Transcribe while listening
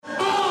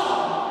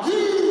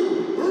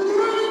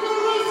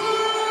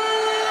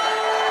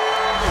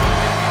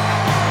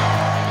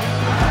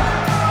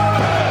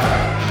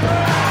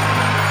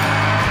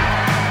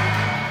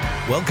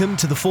Welcome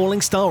to the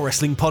Falling Star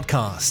Wrestling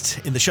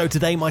Podcast. In the show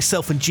today,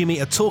 myself and Jimmy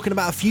are talking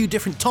about a few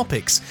different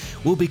topics.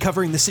 We'll be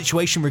covering the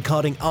situation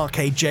regarding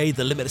RKJ,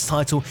 the Limitless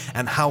title,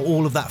 and how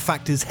all of that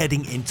factors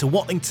heading into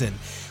Watlington.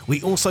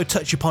 We also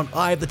touch upon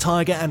Eye of the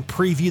Tiger and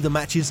preview the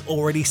matches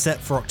already set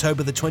for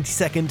October the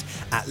 22nd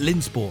at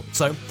Linsport.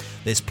 So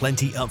there's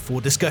plenty up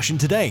for discussion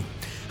today.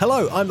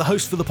 Hello, I'm the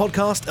host for the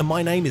podcast, and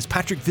my name is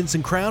Patrick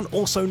Vincent Crown,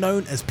 also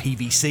known as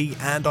PVC,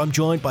 and I'm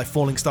joined by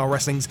Falling Star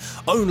Wrestling's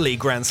only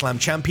Grand Slam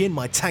champion,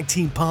 my tag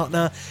team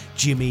partner,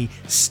 Jimmy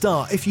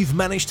Star. If you've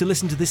managed to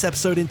listen to this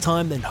episode in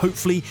time, then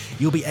hopefully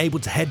you'll be able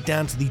to head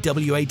down to the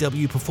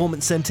WAW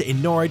Performance Centre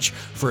in Norwich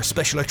for a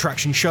special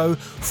attraction show,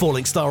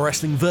 Falling Star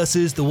Wrestling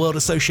versus the World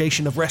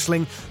Association of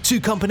Wrestling, two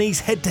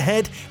companies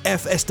head-to-head,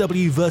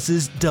 FSW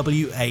versus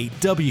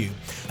WAW.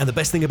 And the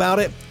best thing about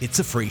it, it's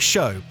a free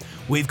show.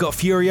 We've got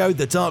Furio,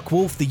 the Dark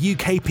Wolf, the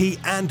UKP,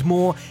 and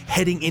more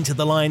heading into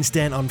the Lion's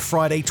Den on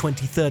Friday,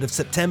 23rd of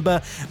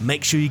September.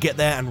 Make sure you get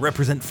there and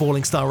represent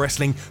Falling Star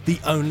Wrestling the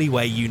only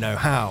way you know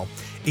how.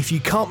 If you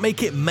can't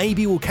make it,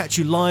 maybe we'll catch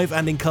you live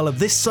and in colour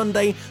this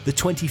Sunday, the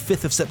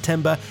 25th of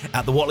September,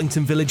 at the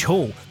Watlington Village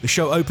Hall. The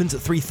show opens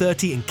at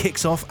 3:30 and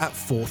kicks off at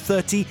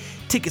 4:30.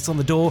 Tickets on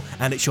the door,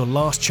 and it's your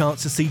last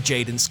chance to see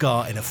Jaden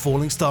Scar in a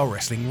Falling Star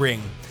Wrestling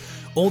ring.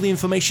 All the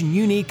information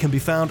you need can be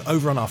found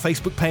over on our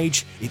Facebook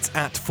page. It's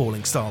at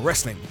Falling Star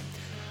Wrestling.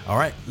 All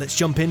right, let's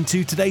jump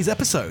into today's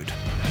episode.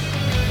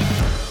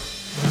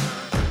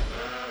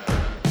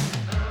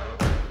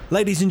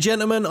 Ladies and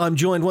gentlemen, I'm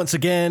joined once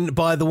again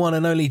by the one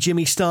and only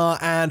Jimmy Star,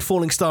 and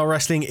Falling Star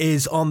Wrestling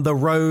is on the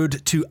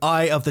road to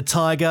Eye of the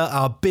Tiger,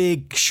 our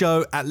big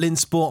show at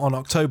Linsport on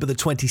October the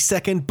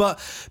 22nd. But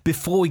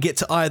before we get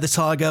to Eye of the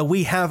Tiger,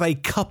 we have a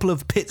couple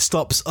of pit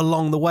stops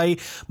along the way,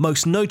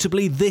 most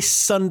notably this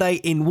Sunday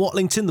in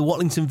Watlington, the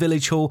Watlington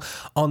Village Hall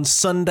on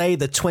Sunday,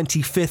 the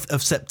 25th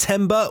of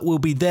September. We'll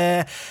be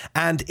there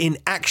and in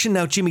action.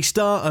 Now, Jimmy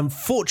Star,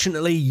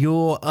 unfortunately,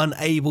 you're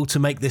unable to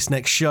make this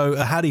next show.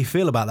 How do you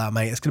feel about that,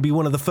 mate? It's going to be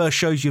one of the first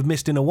shows you've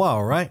missed in a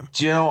while, right?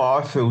 Do you know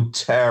what? I feel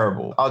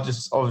terrible. I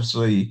just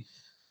obviously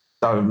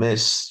don't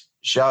miss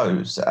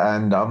shows,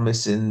 and I'm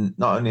missing,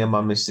 not only am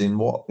I missing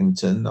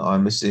Watlington,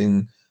 I'm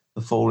missing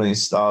the Falling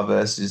Star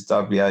versus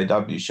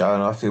WAW show,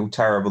 and I feel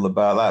terrible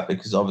about that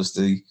because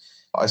obviously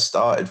I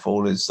started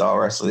Falling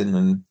Star Wrestling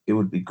and it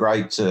would be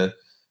great to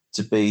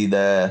be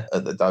there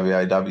at the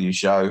WAW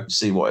show,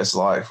 see what it's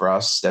like for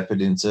us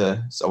stepping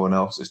into someone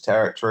else's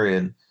territory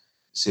and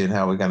seeing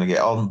how we're going to get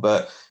on.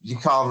 But you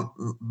can't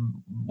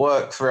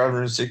work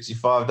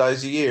 365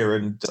 days a year,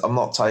 and I'm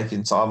not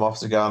taking time off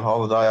to go on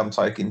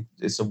holiday.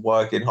 It's a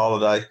working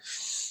holiday,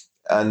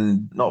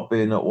 and not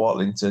being at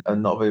Watlington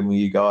and not being with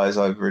you guys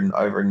over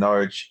in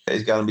Norwich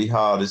is going to be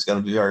hard. It's going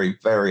to be very,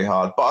 very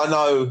hard. But I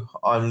know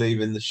I'm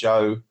leaving the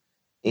show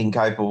in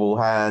capable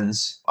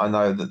hands. I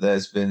know that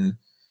there's been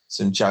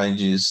some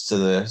changes to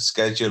the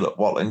schedule at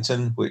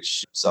Watlington,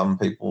 which some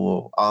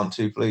people aren't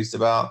too pleased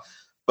about.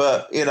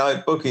 But, you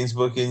know, bookings,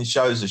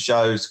 shows are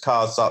shows,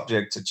 cards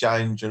subject to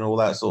change and all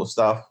that sort of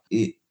stuff.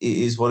 It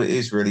is what it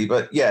is, really.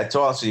 But, yeah, to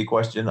answer your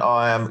question,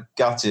 I am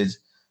gutted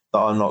that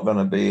I'm not going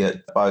to be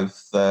at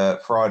both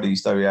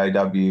Friday's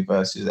WAW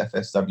versus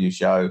FSW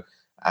show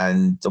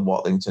and the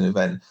Watlington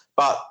event.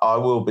 But I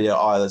will be at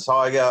Eye of the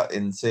Tiger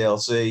in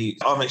TLC.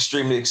 I'm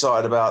extremely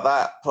excited about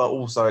that, but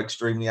also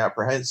extremely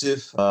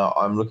apprehensive.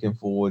 I'm looking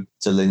forward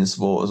to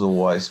Linsport as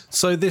always.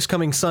 So this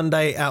coming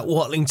Sunday at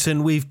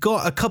Watlington, we've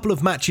got a couple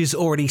of matches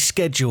already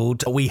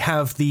scheduled. We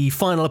have the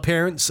final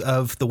appearance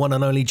of the one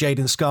and only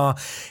Jaden Scar.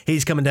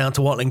 He's coming down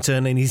to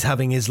Watlington and he's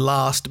having his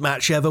last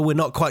match ever. We're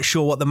not quite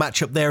sure what the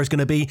matchup there is going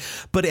to be,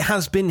 but it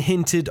has been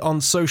hinted on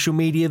social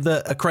media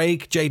that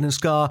Craig, Jaden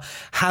Scar,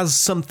 has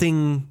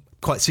something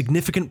quite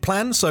significant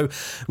plan, so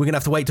we're gonna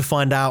have to wait to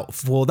find out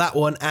for that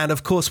one. And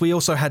of course, we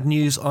also had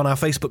news on our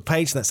Facebook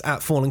page. That's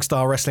at Falling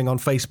Star Wrestling on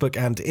Facebook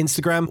and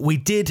Instagram. We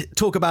did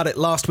talk about it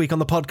last week on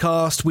the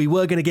podcast. We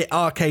were going to get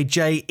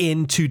RKJ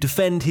in to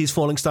defend his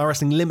Falling Star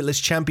Wrestling Limitless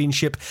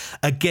Championship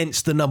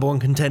against the number one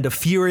contender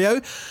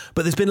Furio,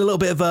 but there's been a little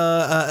bit of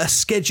a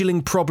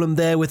scheduling problem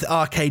there with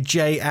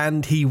RKJ,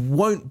 and he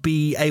won't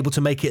be able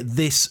to make it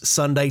this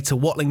Sunday to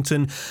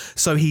Watlington,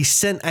 so he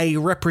sent a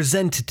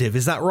representative.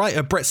 Is that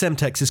right? Brett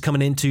Semtex is coming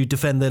in to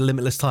defend the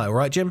Limitless title,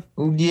 right, Jim?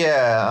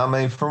 Yeah, I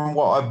mean, from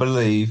what I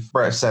believe,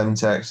 Brett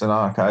Semtex and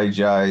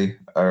RKJ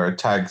are a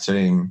tag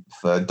team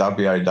for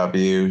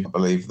WAW. I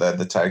believe they're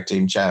the tag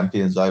team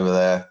champions over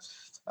there.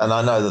 And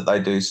I know that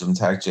they do some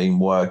tag team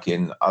work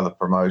in other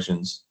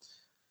promotions.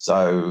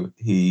 So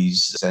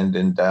he's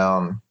sending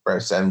down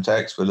Brett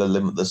Semtex with a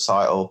Limitless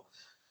title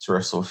to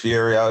wrestle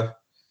Furio.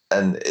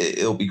 And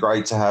it'll be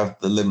great to have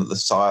the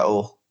Limitless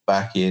title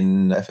back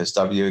in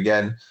FSW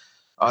again.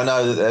 I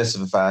know that there's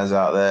some fans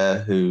out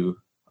there who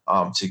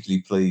aren't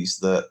particularly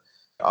pleased that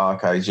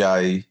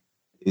RKJ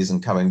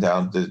isn't coming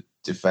down to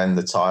defend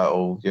the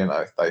title. You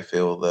know, they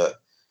feel that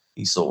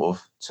he sort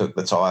of took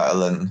the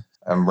title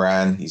and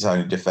ran. He's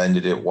only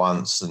defended it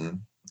once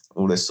and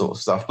all this sort of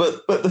stuff.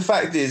 But the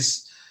fact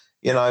is,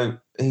 you know,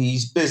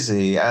 he's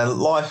busy and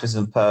life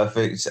isn't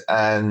perfect.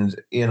 And,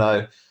 you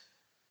know,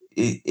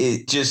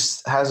 it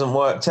just hasn't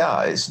worked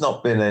out. It's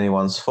not been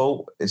anyone's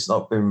fault. It's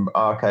not been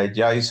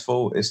RKJ's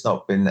fault. It's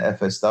not been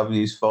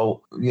FSW's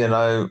fault. You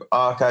know,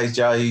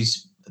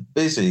 RKJ's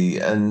busy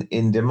and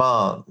in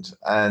demand.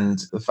 And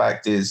the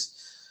fact is,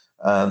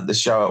 the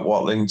show at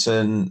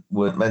Watlington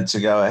were meant to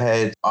go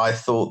ahead. I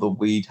thought that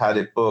we'd had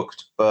it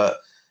booked, but,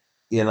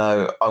 you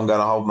know, I'm going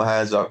to hold my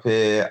hands up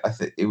here. I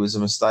think it was a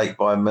mistake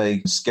by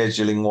me,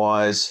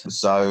 scheduling-wise.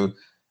 So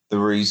the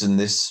reason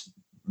this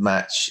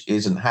match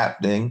isn't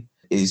happening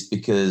is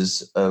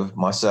because of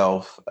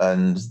myself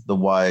and the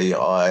way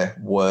I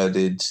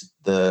worded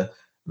the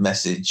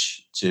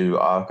message to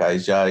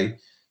RKJ.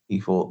 He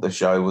thought the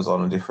show was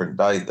on a different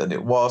date than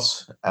it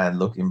was. And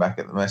looking back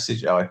at the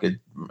message,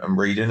 and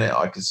reading it,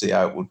 I could see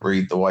how it would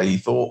read the way he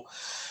thought.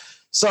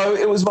 So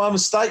it was my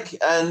mistake,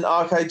 and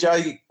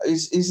RKJ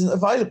isn't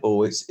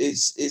available. It's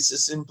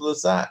as simple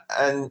as that.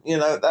 And, you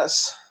know,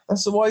 that's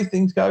the way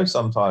things go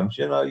sometimes.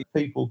 You know,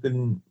 people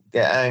can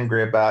get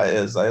angry about it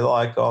as they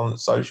like on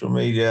social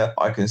media.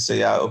 I can see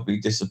how it would be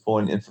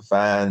disappointing for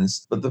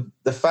fans. But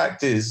the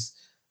fact is,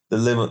 the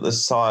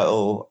Limitless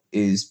title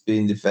is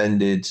being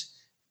defended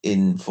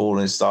in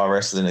Falling Star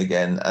Wrestling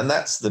again, and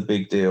that's the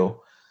big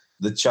deal.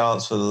 The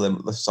chance for the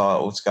Limitless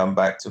title to come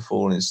back to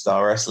Falling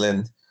Star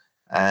Wrestling,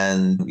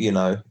 and, you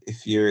know,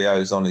 if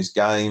Furio's on his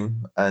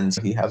game and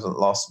he hasn't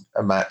lost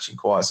a match in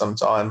quite some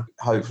time,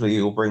 hopefully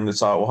he'll bring the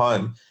title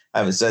home.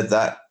 Having said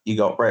that, you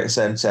got Brett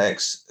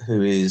Semtex,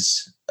 who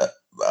is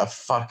a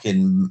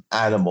fucking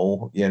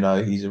animal. You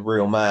know, he's a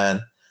real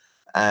man,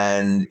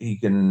 and he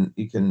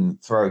can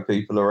throw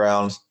people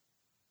around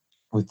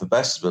with the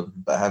best of them.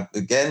 But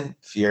again,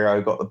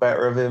 Furio got the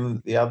better of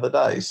him the other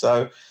day.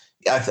 So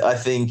I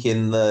think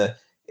in the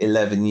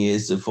 11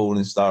 years of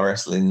Falling Star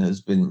Wrestling has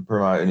been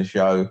promoting a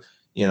show,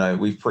 you know,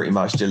 we've pretty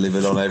much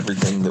delivered on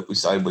everything that we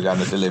say we're going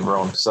to deliver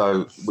on.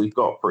 So we've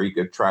got a pretty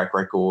good track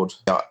record.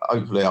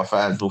 Hopefully our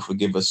fans will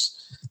forgive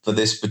us for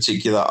this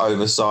particular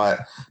oversight.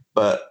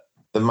 But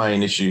the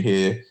main issue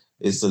here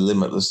is the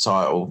Limitless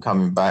title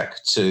coming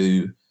back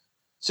to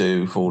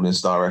Falling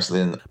Star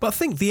Wrestling. But I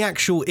think the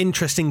actual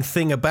interesting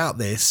thing about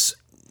this,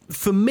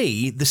 for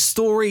me, the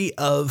story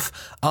of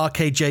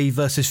RKJ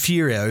versus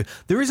Furio,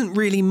 there isn't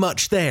really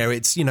much there.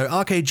 It's, you know,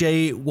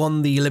 RKJ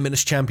won the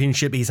Limitless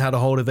Championship. He's had a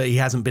hold of it. He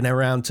hasn't been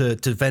around to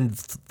defend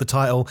the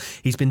title.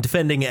 He's been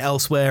defending it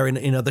elsewhere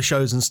in other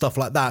shows and stuff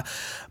like that.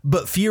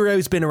 But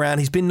Furio's been around.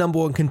 He's been number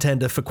one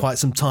contender for quite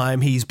some time.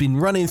 He's been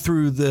running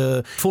through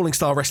the Falling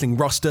Star Wrestling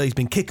roster. He's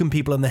been kicking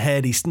people in the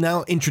head. He's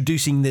now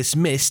introducing this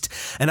Mist.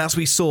 And as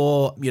we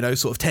saw, you know,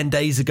 sort of 10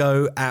 days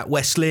ago at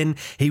West Lynn,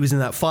 he was in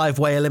that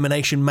 5-way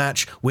elimination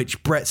match,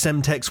 which Brett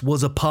Semtex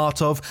was a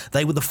part of.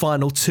 They were the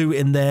final two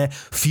in there.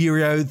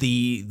 Furio,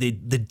 the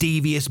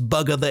devious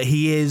bugger that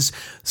he is,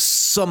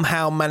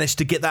 somehow managed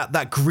to get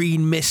that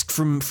green mist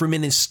from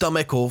in his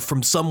stomach or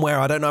from somewhere.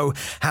 I don't know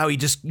how he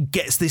just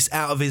gets this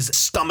out of his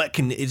stomach,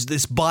 and it's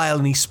this bile,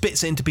 and he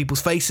spits it into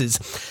people's faces.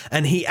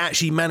 And he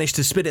actually managed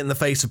to spit it in the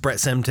face of Brett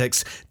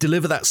Semtex,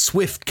 deliver that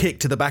swift kick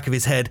to the back of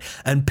his head,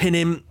 and pin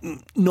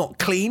him, not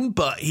clean,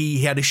 but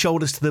he had his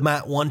shoulders to the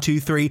mat. 1, 2,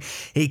 3.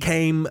 He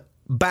came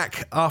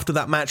back after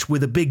that match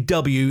with a big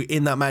W.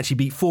 In that match, he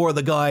beat 4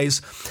 other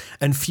guys,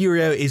 and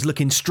Furio is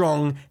looking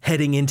strong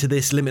heading into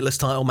this Limitless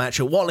title match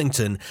at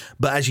Wallington.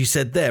 But as you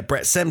said there,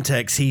 Brett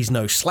Semtex, he's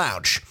no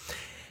slouch.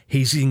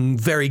 He's in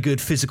very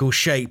good physical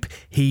shape.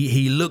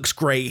 He looks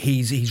great.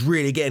 He's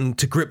really getting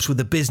to grips with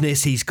the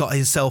business. He's got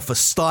himself a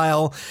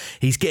style.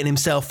 He's getting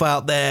himself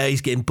out there.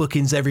 He's getting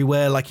bookings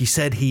everywhere. Like you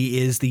said,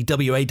 he is the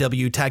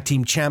WAW Tag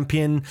Team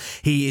Champion.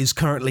 He is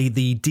currently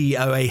the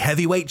DOA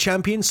Heavyweight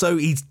Champion. So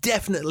he's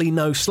definitely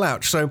no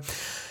slouch. So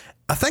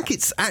I think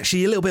it's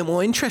actually a little bit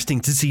more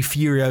interesting to see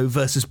Furio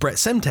versus Brett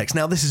Semtex.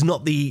 Now, this is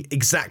not the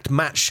exact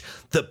match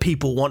that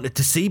people wanted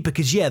to see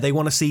because, yeah, they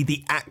want to see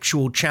the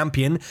actual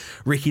champion,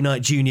 Ricky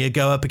Knight Jr.,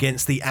 go up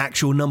against the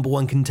actual number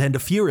one contender,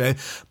 Furio.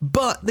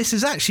 But this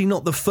is actually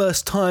not the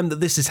first time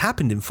that this has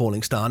happened in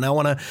Falling Star. Now,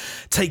 I want to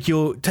take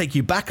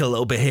you back a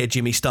little bit here,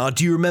 Jimmy Star.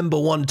 Do you remember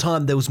one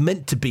time there was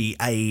meant to be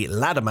a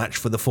ladder match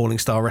for the Falling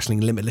Star Wrestling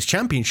Limitless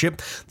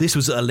Championship? This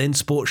was at a Lynn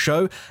Sports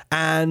show,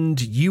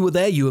 and you were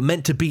there. You were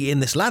meant to be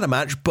in this ladder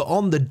match. But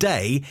on the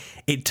day,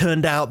 it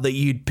turned out that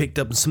you'd picked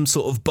up some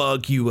sort of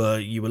bug. You were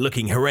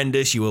looking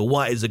horrendous. You were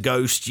white as a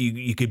ghost.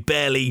 You could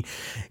barely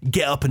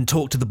get up and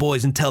talk to the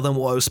boys and tell them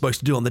what I was supposed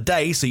to do on the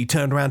day. So you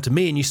turned around to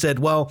me and you said,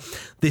 well,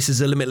 this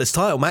is a Limitless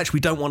title match. We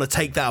don't want to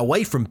take that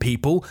away from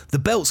people. The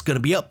belt's going to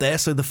be up there.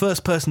 So the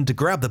first person to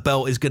grab the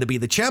belt is going to be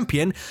the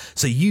champion.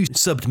 So you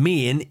subbed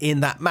me in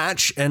that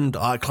match, and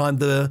I climbed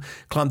the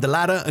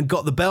ladder and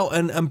got the belt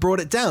and brought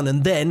it down.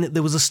 And then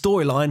there was a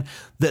storyline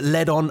that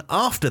led on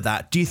after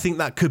that. Do you think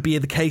that could be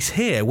the case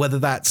here? Whether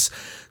that's,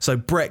 so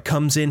Brett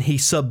comes in, he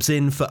subs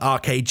in for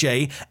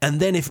RKJ, and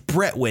then if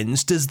Brett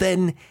wins, does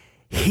then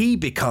he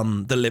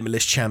become the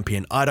Limitless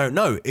champion? I don't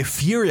know. If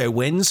Furio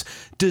wins,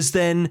 does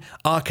then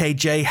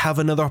RKJ have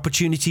another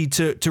opportunity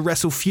to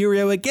wrestle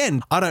Furio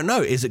again? I don't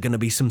know. Is it going to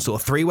be some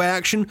sort of three-way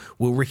action?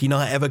 Will Ricky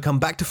Knight ever come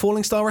back to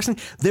Falling Star Wrestling?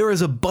 There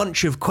is a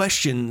bunch of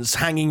questions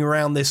hanging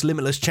around this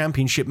Limitless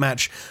Championship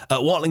match at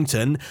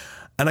Watlington.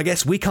 And I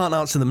guess we can't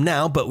answer them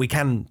now, but we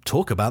can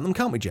talk about them,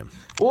 can't we, Jim?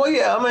 Well,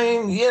 yeah, I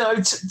mean,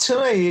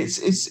 to me,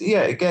 it's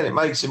again, it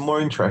makes it more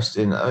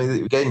interesting. I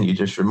mean, again, you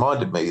just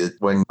reminded me that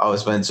when I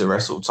was meant to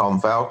wrestle Tom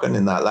Falcon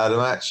in that ladder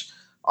match,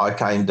 I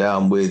came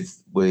down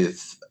with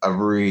a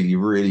really,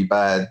 really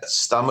bad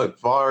stomach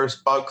virus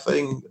bug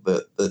thing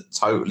that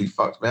totally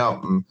fucked me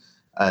up.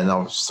 And I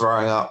was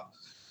throwing up,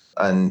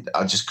 and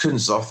I just couldn't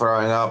stop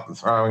throwing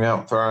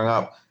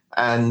up.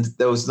 And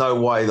there was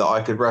no way that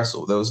I could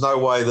wrestle. There was no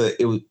way that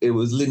it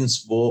was Lynn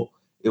Sport.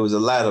 It was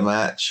a ladder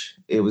match.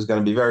 It was going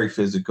to be very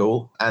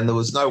physical. And there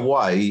was no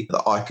way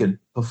that I could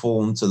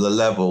perform to the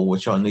level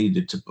which I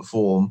needed to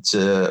perform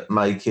to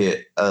make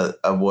it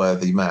a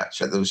worthy match.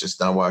 There was just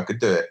no way I could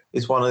do it.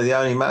 It's one of the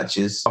only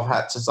matches I've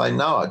had to say,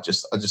 no, I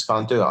just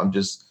can't do it. I'm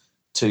just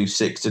too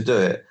sick to do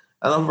it.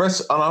 And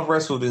I've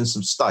wrestled in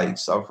some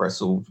states. I've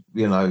wrestled,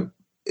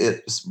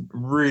 it's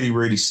really,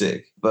 really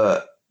sick.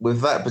 But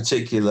with that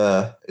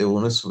particular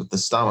illness, with the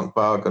stomach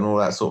bug and all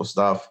that sort of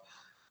stuff,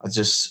 I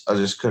just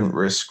couldn't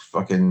risk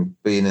fucking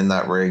being in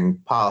that ring,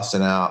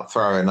 passing out,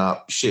 throwing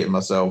up, shitting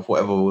myself,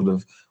 whatever would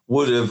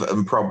have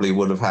and probably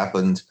would have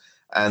happened,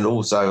 and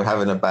also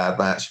having a bad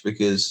match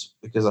because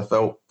I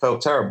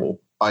felt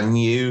terrible. I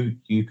knew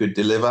you could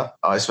deliver.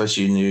 I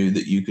especially knew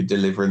that you could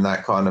deliver in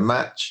that kind of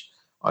match.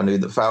 I knew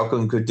that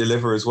Falcon could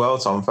deliver as well,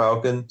 Tom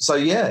Falcon. So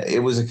yeah,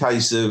 it was a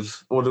case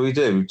of, what do we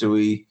do? Do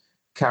we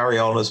carry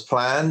on as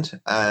planned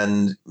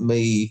and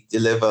me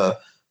deliver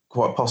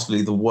quite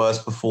possibly the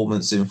worst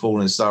performance in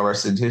Falling Star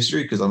Wrestling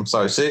history because I'm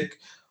so sick?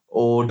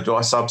 Or do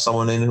I sub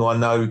someone in who I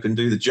know can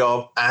do the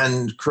job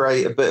and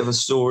create a bit of a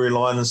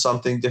storyline and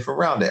something different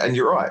around it? And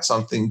you're right,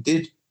 something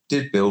did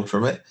build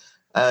from it,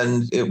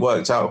 and it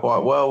worked out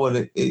quite well,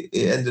 and it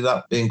ended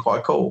up being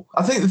quite cool.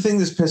 I think the thing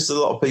that's pissed a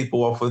lot of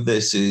people off with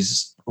this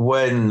is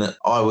when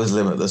I was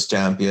Limitless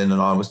champion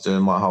and I was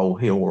doing my whole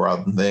heel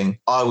run thing,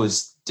 I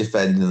was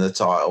defending the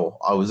title.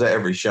 I was at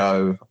every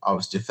show. I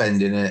was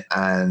defending it,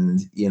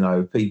 and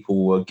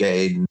people were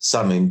getting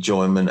some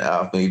enjoyment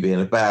out of me being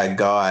a bad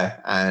guy,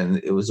 and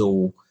it was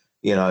all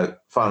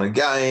fun and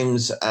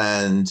games,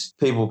 and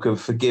people could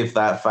forgive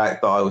that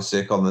fact that I was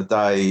sick on the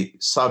day,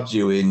 subbed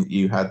you in,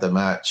 you had the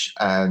match,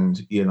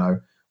 and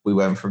we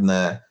went from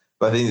there.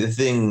 But I think the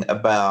thing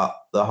about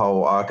the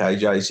whole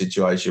RKJ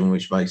situation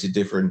which makes it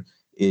different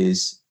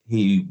is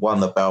he won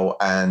the belt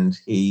and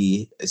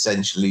he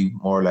essentially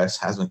more or less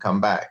hasn't come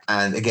back.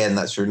 And again,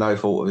 that's through no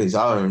fault of his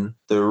own.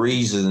 The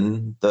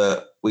reason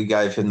that we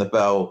gave him the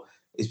belt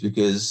is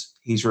because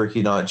he's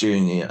Ricky Knight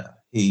Jr.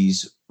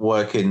 He's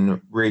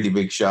working really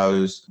big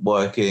shows,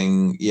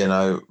 working,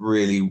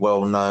 really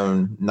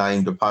well-known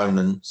named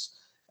opponents.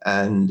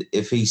 And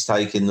if he's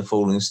taking the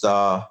Falling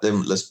Star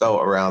Limitless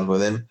belt around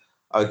with him,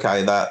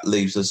 okay, that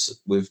leaves us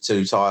with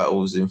 2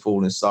 titles in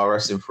Falling Star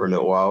Wrestling for a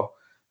little while.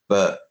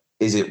 But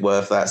is it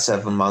worth that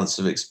 7 months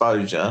of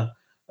exposure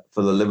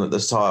for the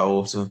Limitless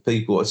title for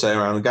people to turn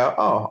around and go,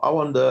 oh, I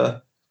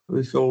wonder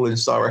if Falling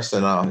Star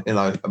Wrestling are,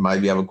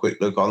 maybe have a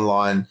quick look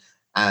online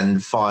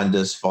and find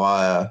us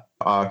via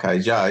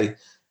RKJ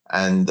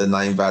and the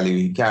name value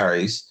he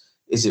carries?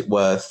 Is it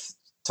worth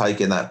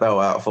taking that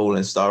belt out of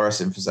Falling Star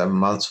Wrestling for 7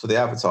 months for the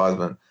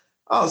advertisement?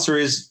 Answer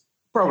is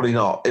probably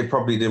not. It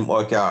probably didn't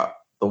work out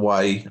the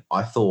way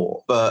I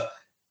thought. But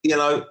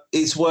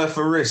it's worth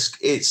a risk.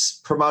 It's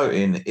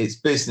promoting. It's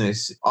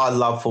business. I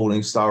love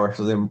Falling Star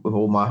Wrestling with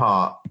all my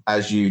heart,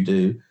 as you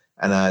do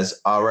and as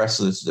our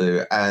wrestlers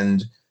do.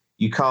 And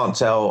you can't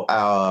tell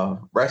our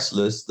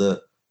wrestlers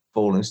that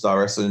Falling Star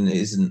Wrestling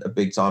isn't a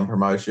big-time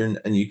promotion,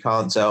 and you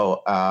can't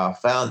tell our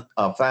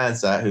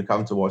fans that who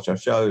come to watch our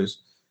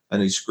shows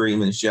and who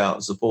scream and shout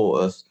and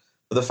support us.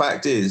 But the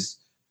fact is,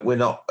 we're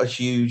not a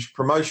huge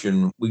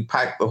promotion. We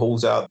pack the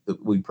halls out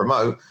that we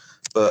promote,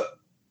 but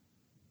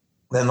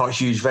they're not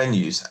huge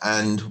venues,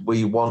 and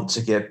we want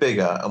to get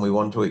bigger and we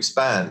want to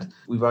expand.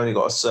 We've only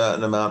got a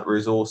certain amount of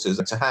resources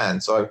to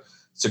hand. So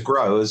to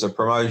grow as a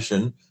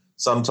promotion,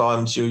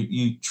 sometimes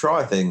you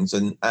try things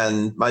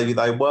and maybe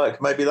they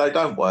work, maybe they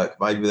don't work.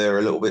 Maybe they're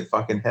a little bit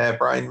fucking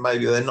harebrained,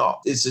 maybe they're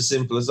not. It's as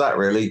simple as that,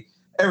 really.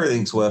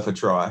 Everything's worth a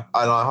try.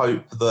 And I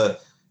hope that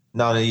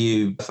none of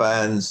you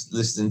fans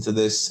listening to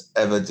this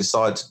ever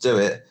decide to do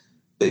it.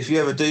 But if you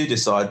ever do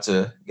decide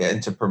to get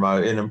into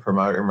promoting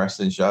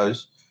wrestling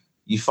shows,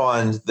 you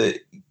find that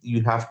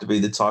you have to be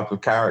the type of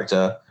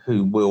character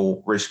who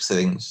will risk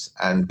things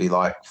and be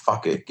like,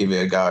 fuck it, give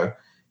it a go.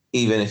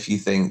 Even if you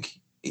think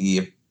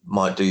you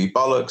might do you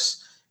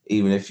bollocks,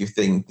 even if you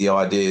think the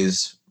idea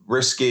is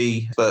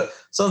risky. But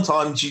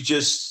sometimes you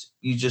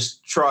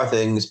just try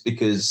things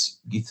because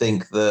you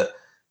think that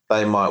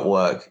they might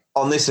work.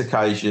 On this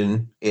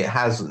occasion, it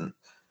hasn't.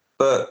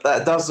 But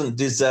that doesn't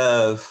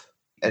deserve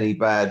any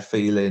bad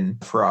feeling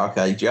for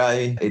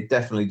RKJ. It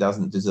definitely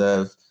doesn't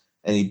deserve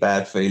any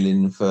bad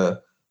feeling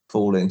for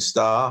Falling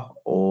Star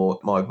or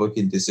my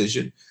booking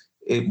decision.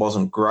 It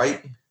wasn't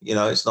great.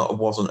 It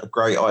wasn't a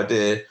great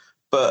idea.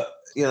 But,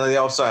 the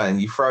old saying,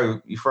 you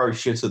throw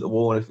shit at the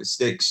wall, and if it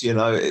sticks,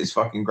 it's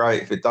fucking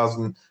great. If it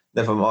doesn't,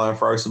 never mind,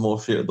 throw some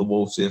more shit at the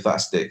wall, see if that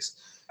sticks.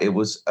 It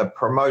was a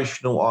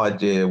promotional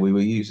idea. We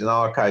were using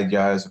RKJ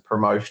as a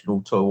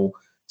promotional tool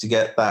to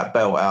get that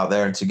belt out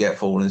there and to get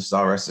Falling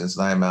Star Wrestling's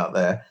name out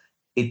there.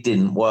 It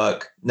didn't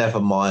work. Never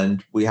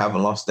mind. We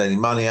haven't lost any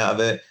money out of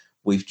it.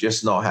 We've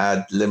just not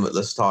had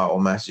limitless title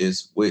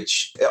matches,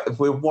 which, if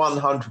we're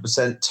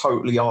 100%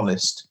 totally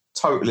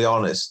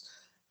honest,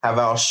 have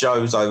our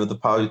shows over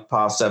the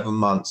past 7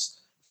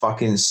 months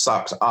fucking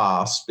sucked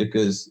ass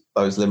because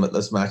those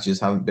limitless matches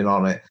haven't been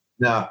on it.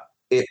 Now,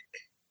 it'd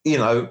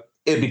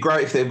be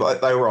great if they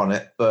were on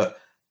it, but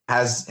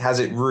has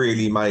it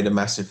really made a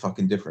massive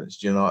fucking difference?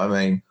 Do you know what I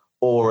mean?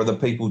 Or are the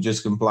people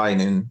just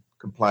complaining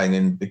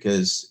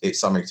because it's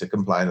something to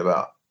complain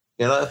about?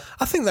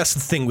 I think that's the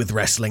thing with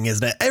wrestling,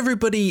 isn't it?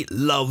 Everybody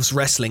loves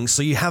wrestling,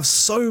 so you have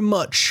so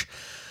much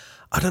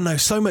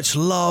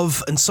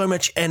love and so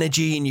much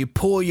energy, and you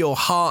pour your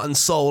heart and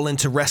soul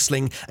into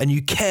wrestling, and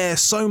you care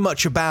so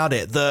much about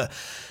it that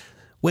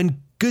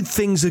when good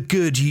things are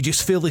good, you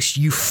just feel this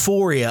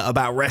euphoria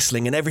about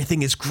wrestling and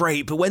everything is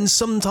great. But when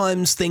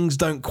sometimes things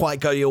don't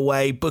quite go your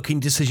way, booking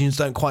decisions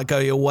don't quite go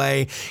your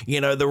way,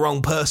 the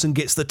wrong person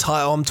gets the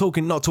title.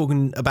 I'm not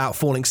talking about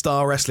Falling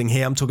Star Wrestling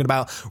here. I'm talking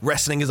about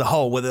wrestling as a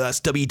whole, whether that's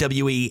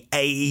WWE,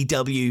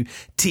 AEW,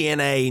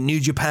 TNA,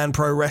 New Japan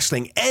Pro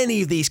Wrestling,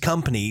 any of these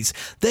companies,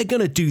 they're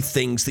going to do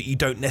things that you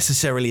don't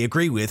necessarily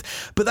agree with.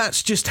 But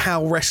that's just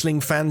how wrestling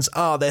fans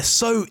are. They're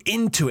so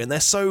into it and they're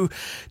so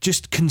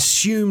just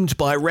consumed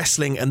by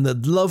wrestling and the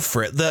love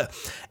for it that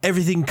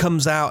everything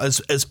comes out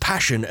as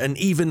passion, and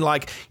even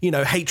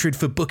hatred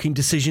for booking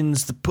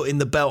decisions, putting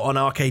the belt on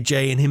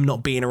RKJ and him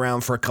not being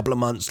around for a couple of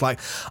months.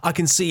 I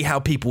can see how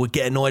people would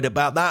get annoyed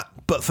about that,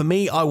 but for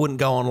me, I wouldn't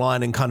go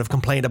online and kind of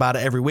complain about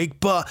it every week.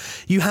 But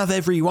you have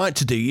every right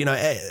to do.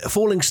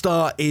 Falling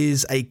Star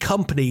is a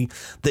company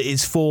that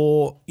is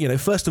for,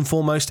 first and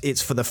foremost,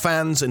 it's for the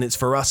fans and it's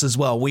for us as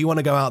well. We want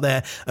to go out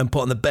there and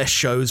put on the best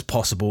shows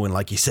possible, and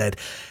like you said,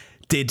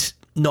 did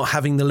not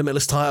having the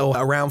Limitless title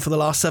around for the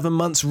last 7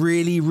 months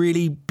really,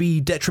 really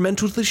be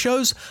detrimental to the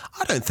shows?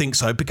 I don't think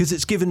so, because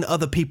it's given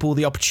other people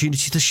the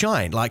opportunity to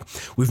shine.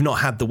 We've not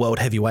had the World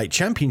Heavyweight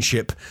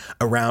Championship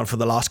around for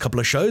the last couple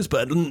of shows,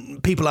 but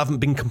people haven't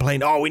been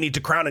complaining, we need to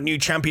crown a new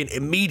champion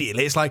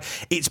immediately. It's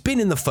it's been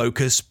in the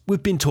focus.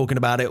 We've been talking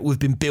about it. We've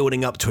been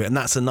building up to it, and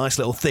that's a nice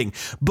little thing.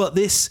 But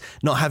this,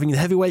 not having the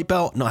heavyweight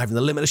belt, not having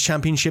the Limitless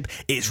Championship,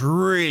 it's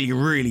really,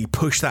 really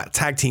pushed that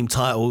tag team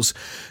titles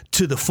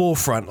to the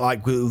forefront.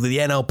 With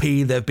the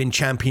NLP, they've been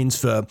champions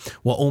for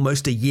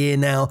almost a year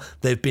now.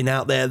 They've been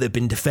out there, they've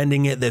been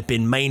defending it, they've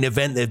been main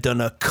event, they've done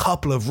a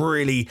couple of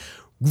really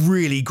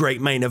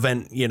great main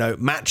event,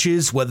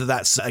 matches, whether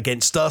that's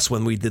against us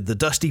when we did the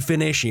Dusty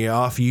finish,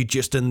 after you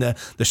just in the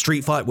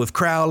street fight with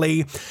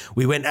Crowley.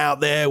 We went out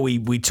there,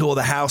 we tore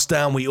the house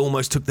down, we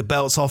almost took the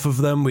belts off of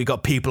them, we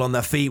got people on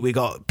their feet, we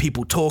got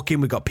people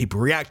talking, we got people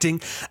reacting,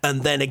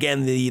 and then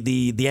again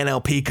the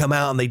NLP come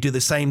out and they do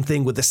the same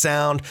thing with the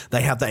sound.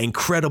 They have that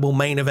incredible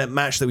main event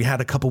match that we had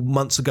a couple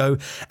months ago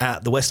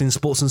at the Western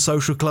Sports and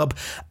Social Club,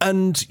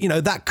 and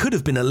that could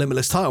have been a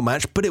Limitless title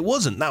match, but it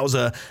wasn't. That was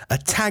a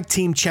tag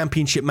team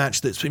championship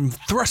match that's been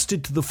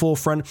thrusted to the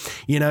forefront,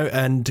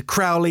 and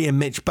Crowley and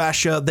Mitch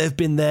Basher, they've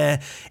been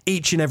there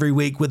each and every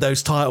week with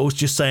those titles,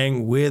 just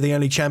saying we're the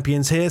only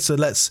champions here, so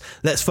let's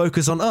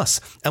focus on us.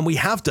 And we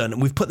have done,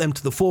 and we've put them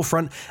to the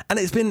forefront, and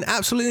it's been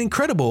absolutely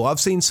incredible. I've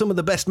seen some of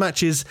the best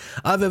matches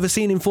I've ever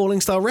seen in Falling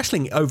Star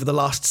Wrestling over the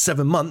last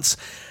 7 months.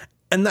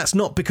 And that's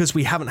not because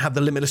we haven't had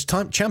the Limitless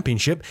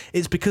Championship.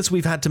 It's because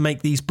we've had to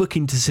make these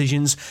booking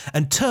decisions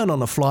and turn on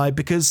the fly,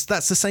 because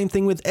that's the same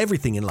thing with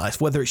everything in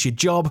life, whether it's your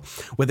job,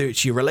 whether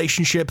it's your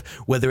relationship,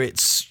 whether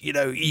it's,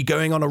 you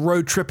going on a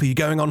road trip or you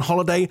going on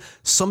holiday.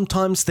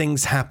 Sometimes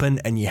things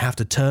happen and you have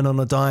to turn on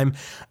a dime.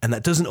 And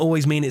that doesn't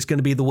always mean it's going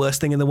to be the worst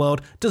thing in the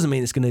world. Doesn't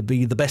mean it's going to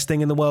be the best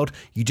thing in the world.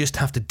 You just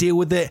have to deal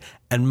with it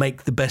and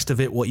make the best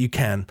of it what you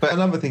can. But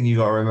another thing you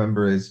got to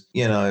remember is,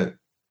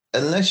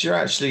 unless you're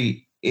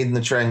actually in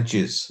the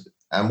trenches,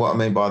 and what I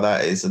mean by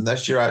that is,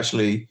 unless you're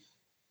actually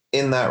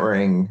in that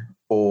ring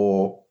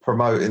or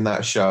promoting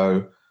that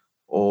show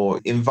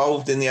or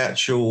involved in the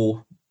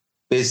actual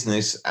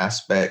business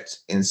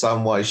aspect in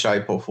some way,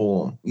 shape or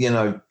form,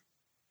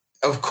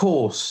 of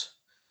course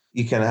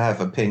you can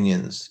have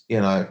opinions.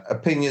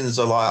 Opinions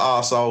are like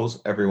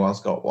arseholes.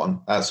 Everyone's got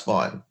one. That's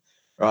fine,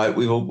 right?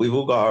 We've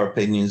all got our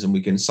opinions and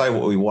we can say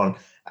what we want,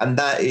 and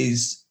that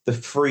is the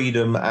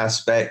freedom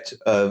aspect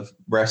of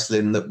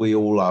wrestling that we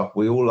all love.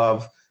 We all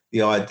love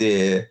the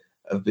idea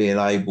of being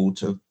able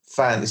to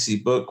fantasy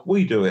book.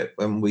 We do it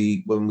when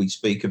we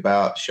speak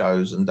about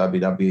shows and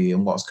WWE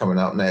and what's coming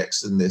up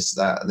next and this,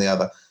 that, and the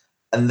other.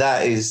 And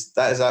that is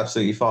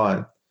absolutely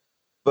fine.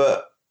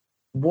 But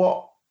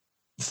what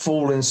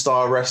Falling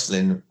Star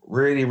Wrestling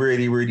really,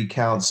 really, really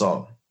counts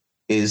on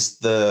is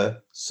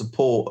the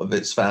support of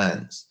its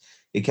fans.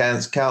 It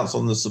counts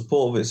on the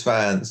support of its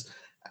fans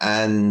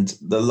and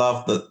the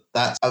love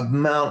that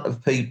amount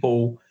of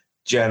people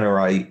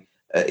generate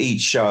at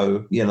each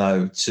show, you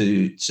know,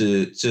 to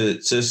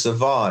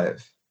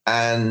survive.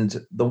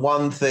 And the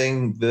one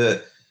thing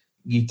that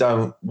you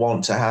don't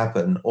want to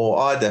happen, or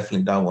I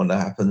definitely don't want to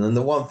happen, and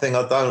the one thing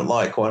I don't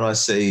like when I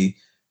see,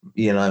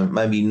 you know,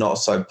 maybe not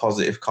so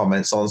positive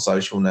comments on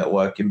social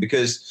networking,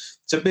 because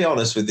to be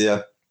honest with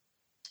you,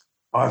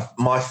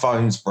 my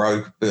phone's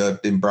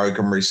been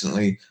broken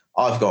recently.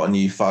 I've got a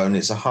new phone.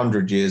 It's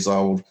 100 years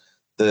old.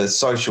 The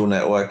social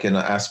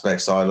networking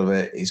aspect side of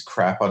it is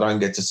crap. I don't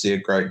get to see a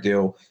great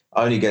deal.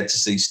 I only get to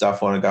see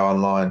stuff when I go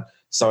online.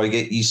 So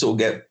you sort of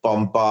get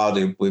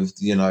bombarded with,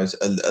 you know,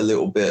 a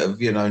little bit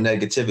of, you know,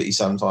 negativity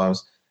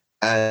sometimes.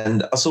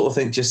 And I sort of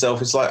think to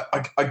yourself, it's like,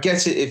 I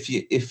get it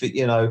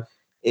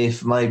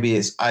if maybe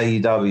it's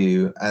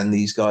AEW and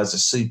these guys are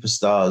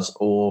superstars,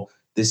 or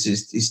it's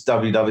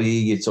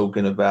WWE you're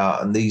talking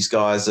about, and these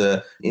guys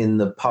are in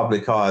the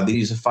public eye.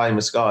 These are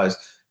famous guys.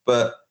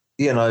 But,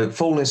 you know,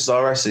 Falling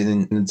Star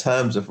Wrestling in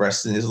terms of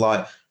wrestling is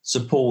like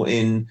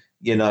supporting,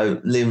 you know,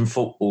 Lim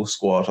Football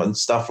Squad and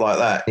stuff like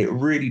that. It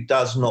really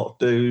does not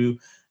do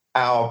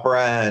our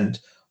brand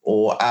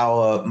or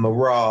our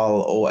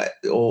morale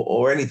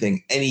or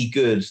anything any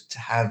good to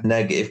have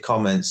negative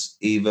comments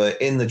either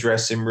in the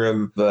dressing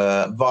room,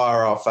 via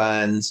our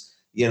fans,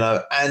 you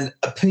know, and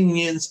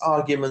opinions,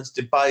 arguments,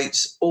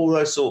 debates, all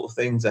those sort of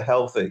things are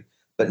healthy.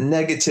 But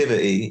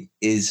negativity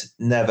is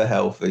never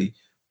healthy.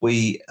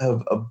 We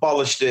have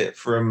abolished it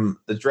from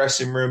the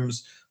dressing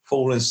rooms.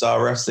 Falling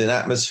Star Wrestling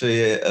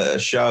atmosphere at a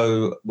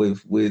show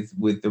with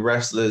the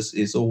wrestlers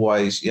is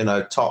always, you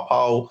know, top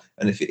hole.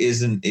 And if it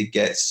isn't, it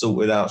gets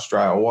sorted out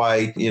straight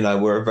away. You know,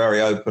 we're a very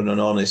open and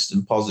honest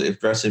and positive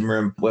dressing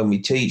room. When we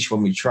teach,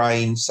 when we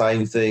train,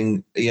 same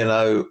thing, you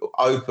know,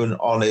 open,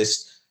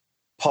 honest,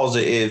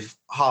 positive,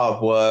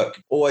 hard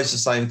work, always the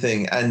same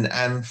thing.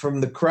 And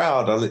from the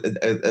crowd,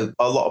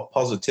 a lot of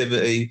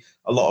positivity,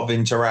 a lot of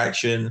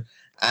interaction.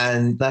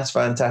 And that's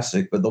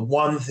fantastic. But the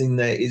one thing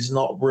there is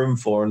not room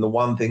for, and the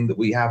one thing that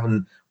we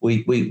haven't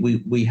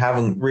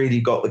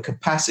really got the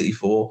capacity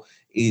for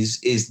is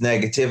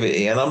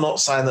negativity. And I'm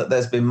not saying that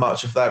there's been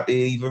much of that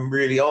even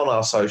really on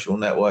our social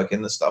networking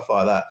and stuff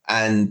like that.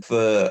 And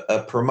for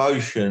a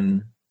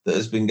promotion that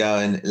has been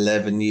going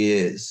 11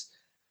 years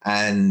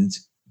and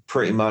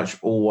pretty much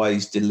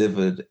always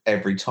delivered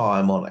every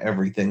time on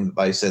everything that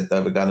they said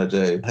they were going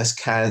to do, has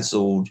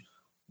cancelled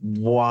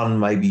one,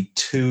 maybe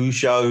two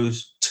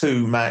shows,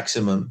 two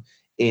maximum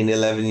in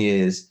 11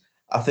 years.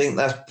 I think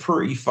that's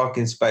pretty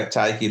fucking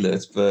spectacular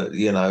for,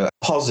 you know,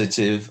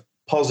 positive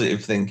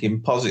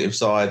thinking, positive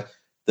side.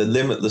 The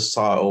Limitless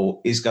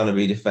title is going to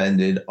be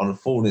defended on a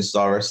Falling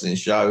Star Wrestling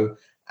show,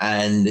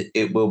 and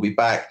it will be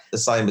back the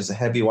same as the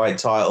heavyweight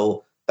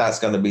title. That's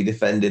going to be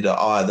defended at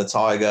Eye of the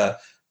Tiger.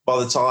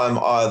 By the time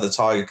Eye of the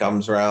Tiger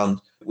comes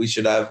around, we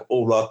should have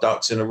all our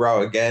ducks in a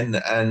row again,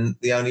 and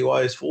the only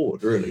way is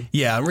forward, really.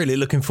 Yeah, I'm really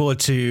looking forward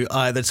to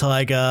Eye of the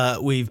Tiger.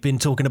 We've been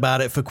talking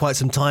about it for quite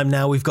some time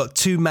now. We've got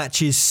 2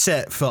 matches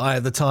set for Eye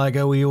of the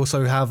Tiger. We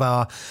also have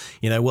our,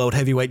 you know, World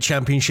Heavyweight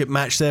Championship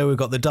match there. We've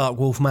got the Dark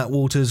Wolf Matt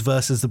Walters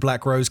versus the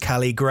Black Rose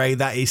Callie Gray.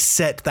 That is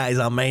set. That is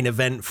our main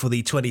event for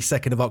the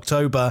 22nd of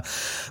October.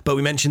 But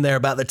we mentioned there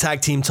about the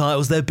tag team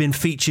titles. They've been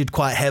featured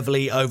quite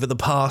heavily over the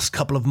past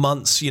couple of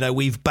months. You know,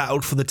 we've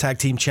battled for the tag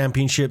team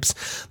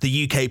championships.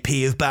 The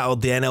UKP have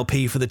battled the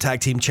NLP for the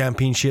tag team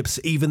championships.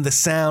 Even the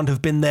Sound have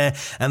been there,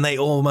 and they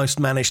almost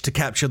managed to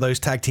capture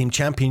those tag team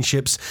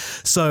championships.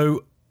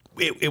 So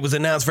it was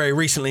announced very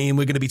recently, and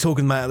we're going to be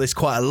talking about this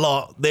quite a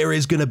lot. There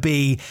is going to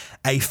be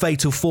a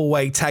fatal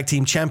 4-way tag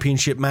team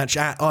championship match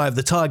at Eye of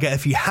the Tiger.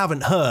 If you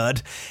haven't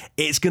heard,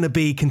 it's going to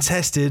be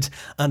contested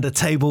under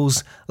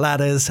tables,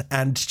 ladders,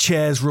 and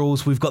chairs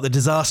rules. We've got the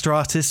Disaster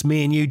Artists,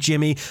 me and you,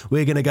 Jimmy.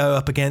 We're going to go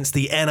up against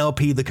the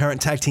NLP, the current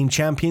tag team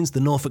champions,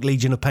 the Norfolk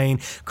Legion of Pain,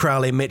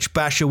 Crowley and Mitch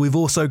Basher. We've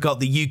also got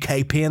the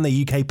UKP and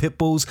the UK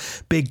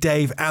Pitbulls, Big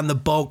Dave and the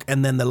Bulk.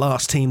 And then the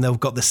last team, they've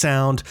got the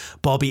Sound,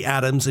 Bobby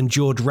Adams and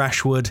George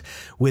Rashwood,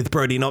 with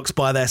Brody Knox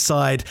by their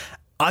side.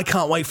 I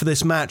can't wait for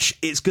this match.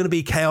 It's going to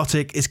be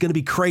chaotic. It's going to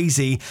be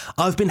crazy.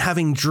 I've been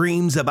having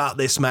dreams about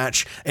this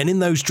match, and in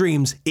those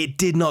dreams, it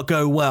did not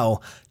go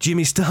well.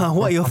 Jimmy Star,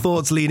 what are your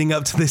thoughts leading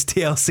up to this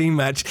TLC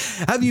match?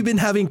 Have you been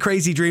having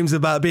crazy dreams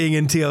about being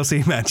in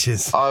TLC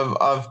matches?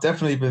 I've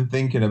definitely been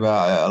thinking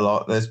about it a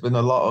lot. There's been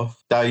a lot of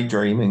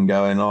daydreaming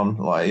going on,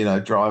 like, you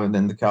know, driving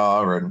in the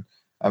car and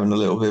having a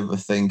little bit of a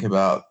think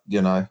about, you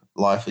know,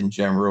 life in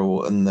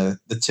general, and the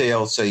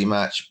TLC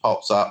match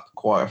pops up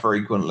quite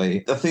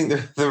frequently. I think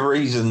not the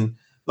reason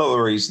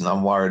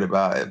I'm worried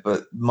about it,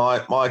 but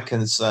my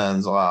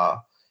concerns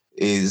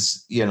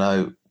is, you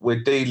know,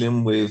 we're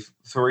dealing with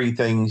 3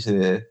 things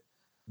here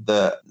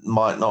that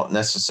might not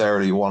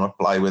necessarily want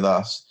to play with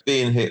us.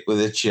 Being hit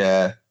with a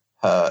chair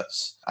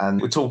hurts,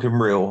 and we're talking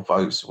real,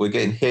 folks. We're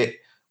getting hit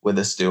with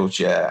a steel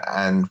chair,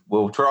 and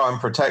we'll try and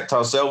protect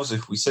ourselves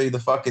if we see the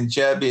fucking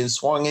chair being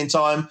swung in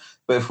time,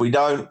 but if we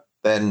don't,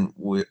 then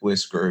we're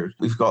screwed.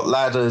 We've got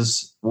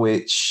ladders,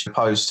 which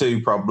pose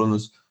 2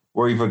 problems.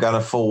 we're either going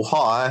to fall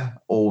high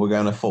or we're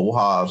going to fall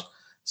hard.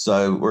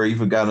 So we're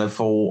either going to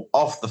fall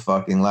off the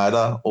fucking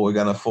ladder or we're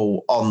going to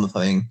fall on the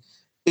thing.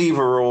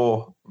 Either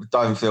or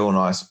don't feel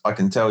nice. I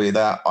can tell you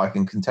that. I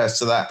can contest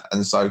to that,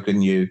 and so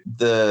can you.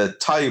 The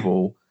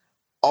table,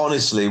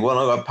 honestly, when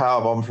I got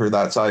powerbombed through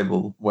that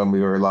table when we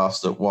were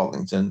last at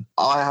Watlington,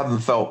 I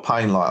haven't felt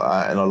pain like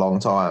that in a long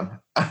time.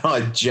 And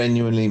I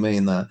genuinely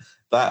mean that.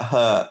 That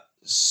hurt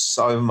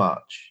so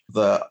much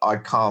that I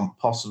can't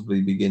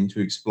possibly begin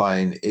to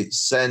explain. It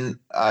sent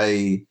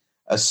a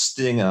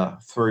stinger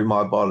through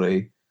my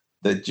body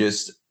that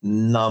just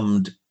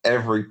numbed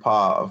every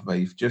part of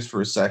me just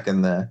for a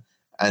second there.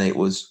 And it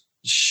was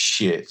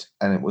shit,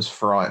 and it was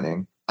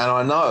frightening. And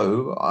I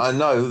know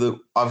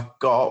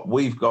that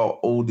we've got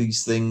all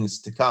these things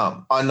to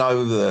come. I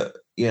know that,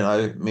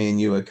 me and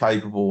you are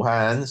capable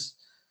hands.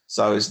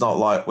 So it's not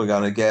like we're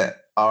going to get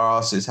our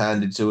asses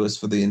handed to us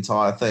for the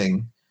entire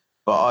thing.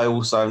 But I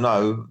also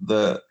know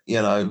that,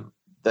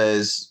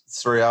 there's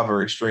 3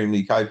 other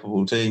extremely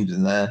capable teams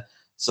in there.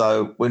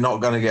 So we're not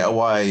going to get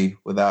away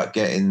without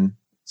getting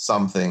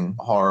something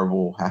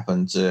horrible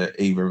happen to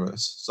either of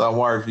us. So I'm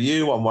worried for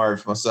you, I'm worried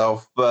for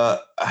myself,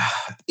 but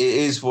it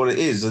is what it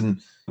is. And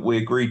we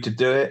agreed to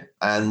do it.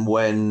 And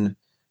when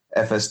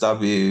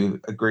FSW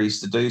agrees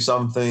to do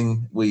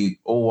something, we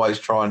always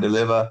try and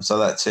deliver. So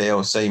that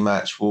TLC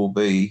match will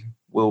be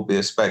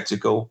a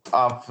spectacle.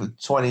 After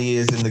 20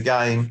 years in the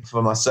game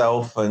for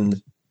myself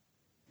and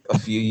a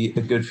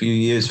good few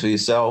years for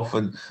yourself,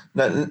 and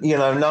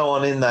no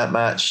one in that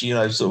match,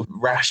 sort of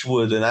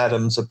Rashwood and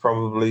Adams are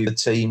probably the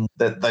team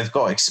that they've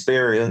got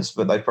experience,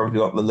 but they've probably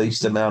got the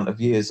least amount of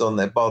years on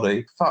their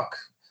body. Fuck,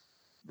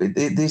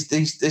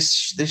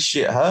 this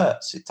shit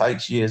hurts. It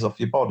takes years off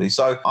your body.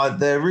 So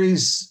there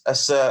is a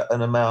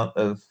certain amount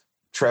of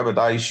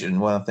trepidation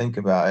when I think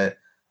about it.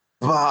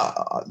 But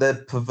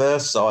the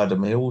perverse side of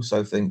me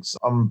also thinks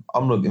I'm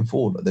looking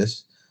forward to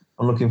this.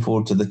 I'm looking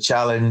forward to the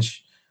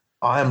challenge.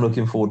 I am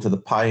looking forward to the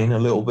pain a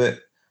little bit.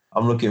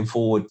 I'm looking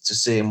forward to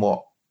seeing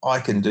what I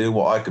can do,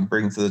 what I can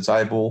bring to the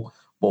table,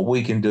 what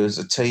we can do as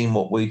a team,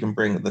 what we can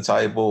bring at the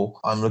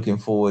table. I'm looking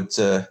forward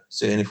to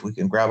seeing if we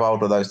can grab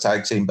hold of those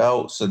tag team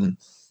belts and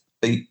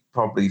beat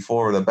probably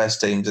 4 of the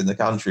best teams in the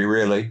country,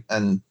 really,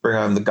 and bring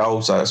home the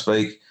gold, so to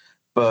speak.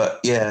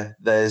 But yeah,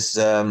 there's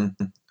a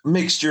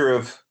mixture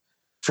of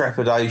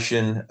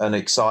trepidation and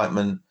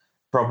excitement,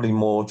 probably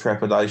more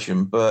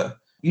trepidation, but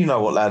you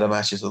know what ladder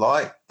matches are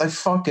like. They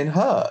fucking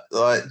hurt.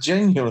 Like,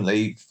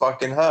 genuinely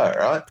fucking hurt,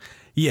 right?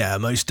 Yeah,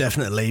 most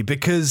definitely,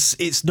 because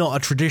it's not a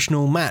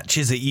traditional match,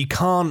 is it? You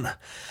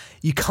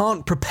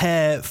can't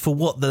prepare for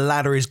what the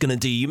ladder is going to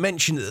do. You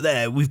mentioned it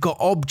there. We've got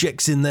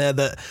objects in there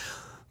that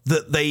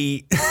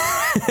they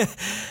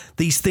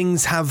these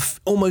things have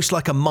almost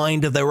like a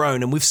mind of their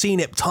own, and we've seen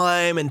it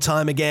time and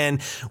time again,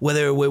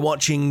 whether we're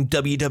watching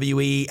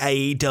WWE,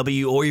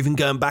 AEW, or even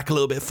going back a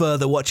little bit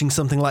further, watching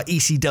something like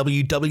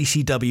ECW,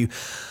 WCW.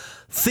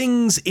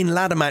 Things in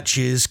ladder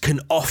matches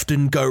can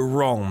often go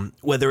wrong,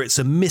 whether it's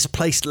a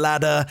misplaced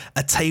ladder,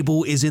 a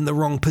table is in the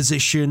wrong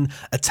position,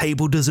 a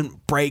table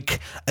doesn't break,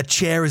 a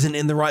chair isn't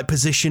in the right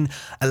position,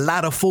 a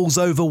ladder falls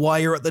over while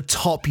you're at the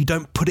top, you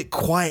don't put it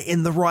quite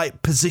in the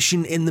right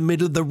position in the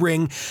middle of the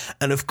ring.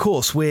 And of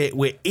course,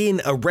 we're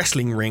in a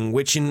wrestling ring,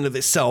 which in and of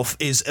itself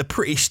is a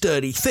pretty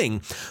sturdy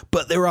thing,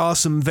 but there are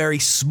some very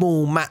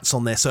small mats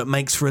on there, so it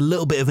makes for a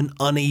little bit of an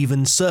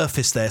uneven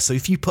surface there. So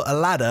if you put a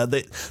ladder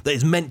that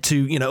is meant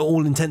to,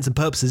 all intents and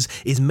purposes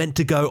is meant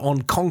to go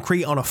on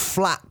concrete, on a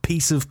flat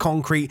piece of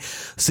concrete,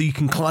 so you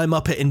can climb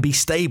up it and be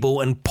stable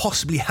and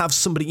possibly have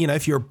somebody,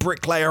 if you're a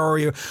bricklayer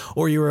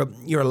or you're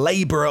a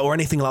labourer or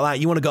anything like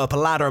that, you want to go up a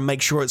ladder and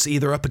make sure it's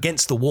either up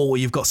against the wall or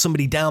you've got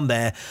somebody down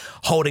there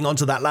holding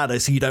onto that ladder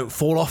so you don't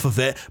fall off of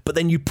it. But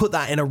then you put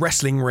that in a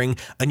wrestling ring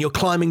and you're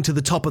climbing to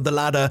the top of the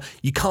ladder,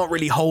 you can't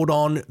really hold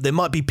on, there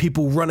might be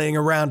people running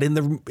around in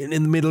the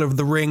middle of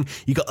the ring,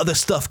 you've got other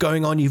stuff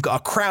going on, you've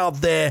got a crowd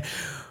there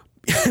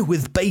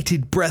with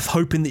bated breath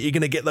hoping that you're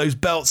going to get those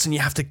belts, and you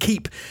have to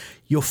keep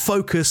your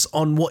focus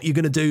on what you're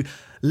going to do.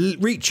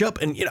 Reach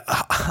up and,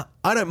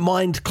 I don't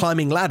mind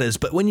climbing ladders,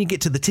 but when you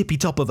get to the tippy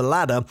top of a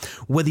ladder,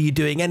 whether you're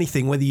doing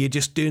anything, whether you're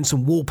just doing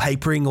some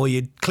wallpapering or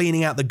you're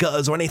cleaning out the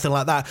gutters or anything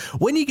like that,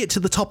 when you get to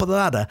the top of the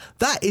ladder,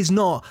 that is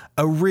not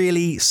a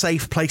really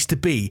safe place to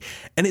be.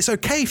 And it's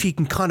okay if you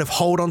can kind of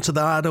hold onto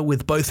the ladder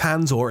with both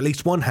hands or at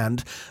least one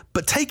hand,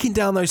 but taking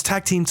down those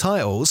tag team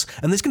titles,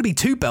 and there's going to be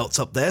 2 belts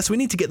up there, so we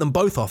need to get them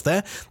both off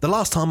there. The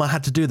last time I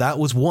had to do that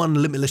was one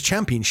Limitless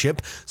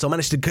Championship, so I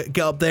managed to get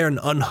up there and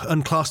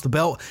unclasp the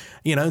belt,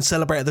 and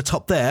celebrate at the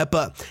top there.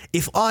 But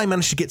if I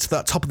manage to get to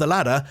that top of the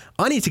ladder,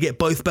 I need to get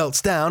both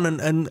belts down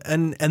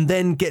and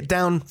then get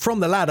down from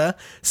the ladder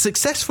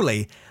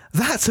successfully.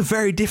 That's a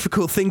very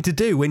difficult thing to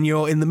do when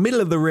you're in the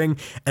middle of the ring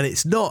and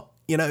it's not,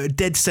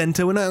 dead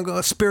center. We're not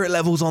got spirit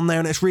levels on there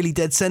and it's really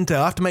dead center.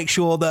 I have to make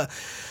sure that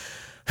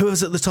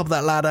whoever's at the top of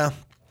that ladder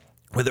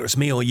whether it's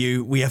me or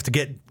you, we have to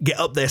get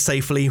up there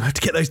safely, we have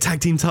to get those tag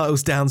team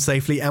titles down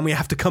safely, and we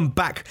have to come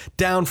back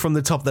down from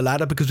the top of the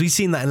ladder, because we've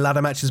seen that in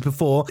ladder matches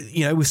before.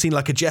 You know, we've seen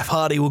like a Jeff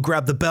Hardy will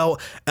grab the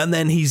belt and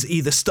then he's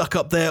either stuck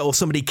up there or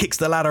somebody kicks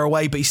the ladder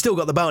away, but he's still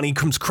got the belt and he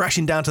comes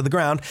crashing down to the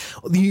ground.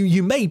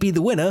 You may be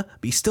the winner,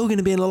 but you're still going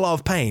to be in a lot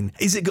of pain.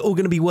 Is it all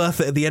going to be worth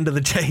it at the end of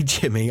the day,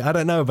 Jimmy? I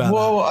don't know about that.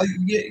 Well,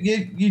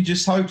 you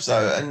just hope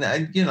so.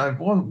 And you know,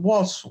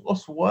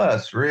 what's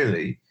worse,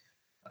 really?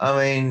 I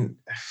mean,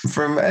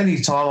 from any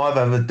time I've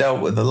ever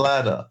dealt with the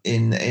ladder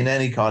in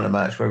any kind of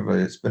match, whether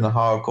it's been a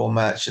hardcore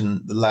match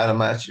and the ladder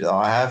match that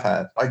I have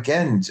had,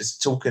 again,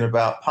 just talking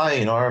about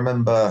pain. I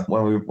remember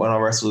when I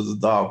wrestled the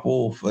Dark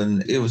Wolf,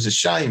 and it was a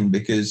shame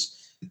because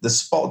the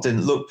spot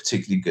didn't look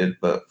particularly good,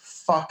 but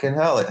fucking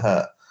hell, it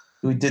hurt.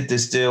 We did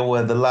this deal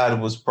where the ladder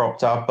was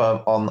propped up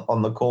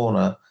on the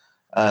corner,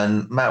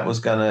 and Matt was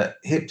going to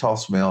hip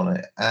toss me on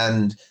it,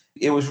 and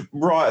it was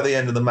right at the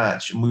end of the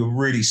match, and we were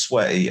really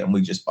sweaty, and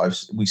we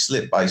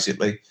slipped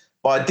basically.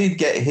 But I did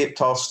get hip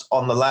tossed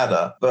on the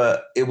ladder,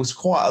 but it was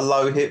quite a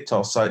low hip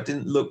toss, so it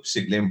didn't look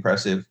particularly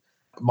impressive.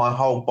 My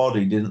whole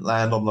body didn't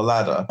land on the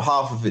ladder.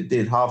 Half of it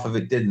did, half of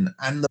it didn't.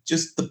 And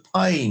just the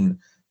pain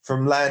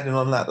from landing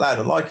on that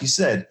ladder. Like you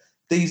said,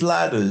 these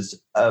ladders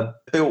are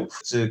built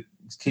to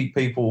keep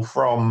people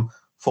from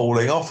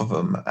falling off of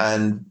them,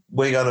 and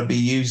we're going to be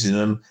using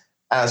them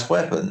as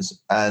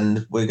weapons,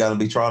 and we're going to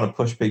be trying to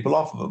push people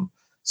off of them.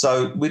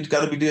 So we're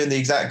going to be doing the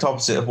exact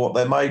opposite of what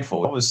they're made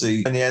for.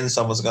 Obviously, in the end,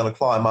 someone's going to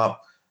climb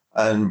up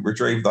and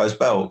retrieve those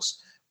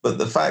belts. But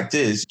the fact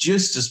is,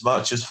 just as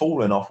much as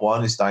falling off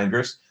one is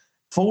dangerous,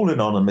 falling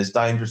on them is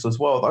dangerous as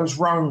well. Those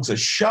rungs are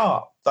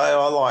sharp. They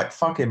are like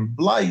fucking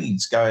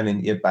blades going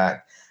into your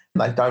back.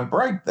 They don't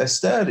break. They're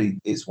sturdy.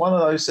 It's one of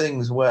those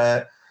things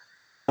where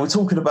we're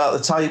talking about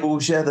the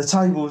tables. Yeah, the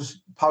tables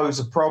pose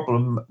a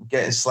problem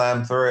getting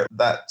slammed through it.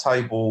 That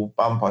table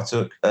bump I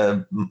took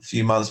a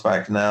few months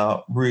back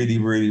now really,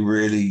 really,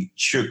 really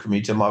shook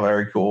me to my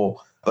very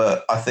core.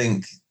 But I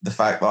think the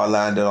fact that I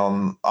landed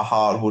on a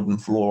hard wooden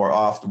floor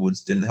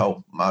afterwards didn't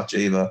help much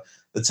either.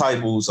 The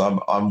tables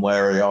I'm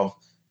wary of,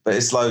 but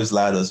it's those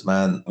ladders,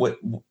 man.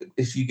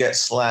 If you get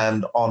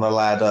slammed on a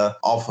ladder,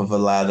 off of a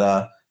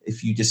ladder,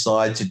 if you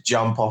decide to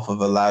jump off of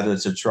a ladder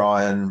to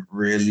try and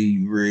really,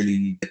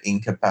 really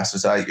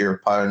incapacitate your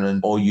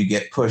opponent, or you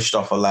get pushed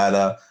off a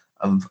ladder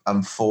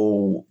and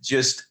fall,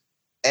 just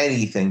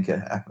anything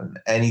can happen.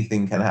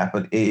 Anything can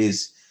happen.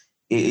 It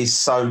is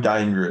so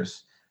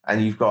dangerous.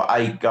 And you've got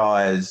 8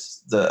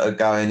 guys that are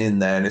going in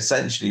there and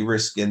essentially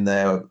risking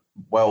their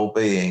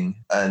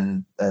well-being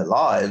and their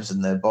lives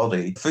and their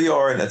body for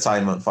your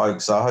entertainment,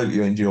 folks. I hope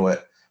you enjoy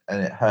it,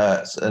 and it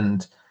hurts.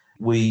 And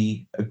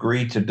we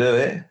agreed to do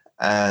it.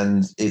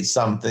 And it's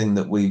something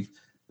that we've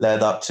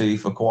led up to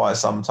for quite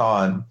some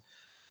time.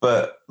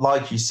 But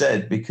like you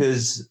said,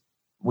 because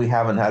we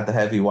haven't had the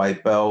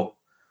heavyweight belt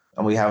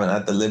and we haven't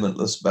had the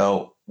limitless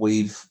belt,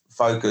 we've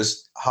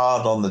focused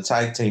hard on the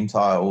tag team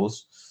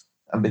titles.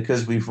 And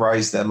because we've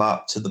raised them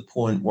up to the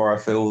point where I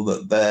feel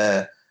that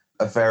they're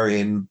a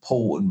very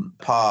important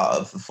part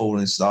of the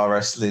Falling Star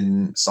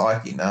Wrestling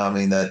psyche now. I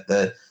mean,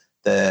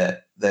 they're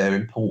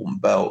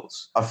important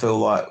belts. I feel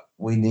like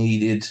we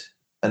needed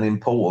an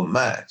important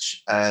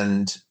match,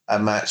 and a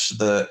match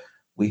that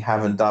we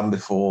haven't done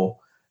before.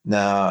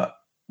 Now,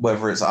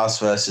 whether it's us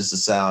versus the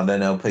Sound,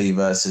 NLP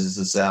versus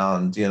the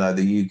Sound, you know,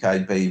 the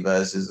UKP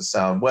versus the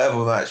Sound,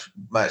 whatever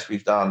match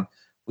we've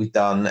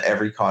done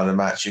every kind of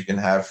match you can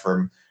have,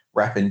 from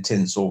wrapping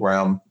tinsel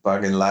around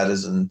bugging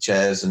ladders and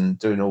chairs and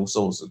doing all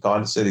sorts of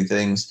kind of silly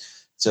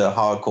things, to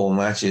hardcore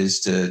matches,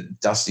 to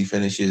dusty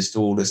finishes, to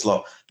all this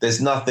lot. There's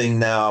nothing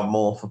now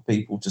more for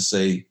people to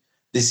see.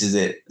 This is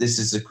it. This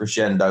is the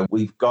crescendo.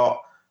 We've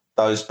got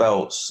those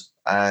belts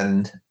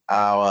and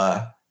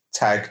our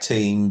tag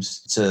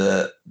teams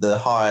to the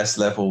highest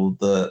level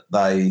that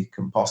they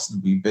can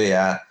possibly be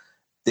at.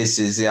 This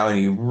is the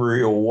only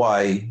real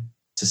way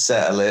to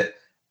settle it,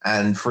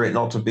 and for it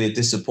not to be a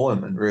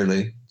disappointment,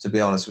 really, to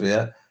be honest with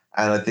you.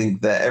 And I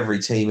think that every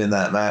team in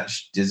that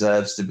match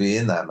deserves to be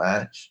in that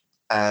match.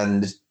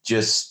 And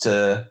just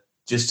to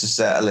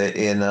settle it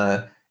in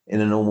a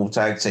normal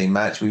tag team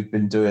match. We've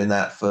been doing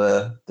that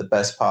for the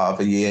best part of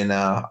a year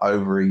now,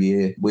 over a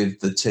year, with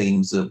the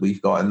teams that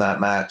we've got in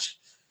that match.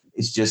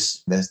 It's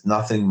just, there's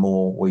nothing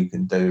more we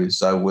can do.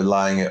 So we're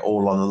laying it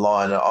all on the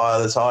line at Eye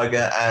of the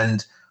Tiger,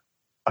 and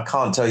I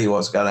can't tell you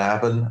what's going to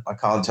happen. I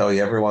can't tell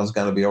you everyone's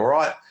going to be all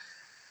right.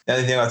 The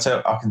only thing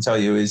I can tell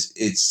you is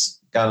it's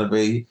going to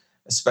be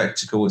a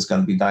spectacle. It's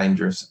going to be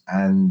dangerous.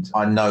 And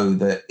I know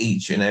that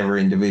each and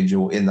every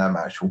individual in that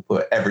match will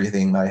put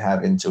everything they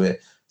have into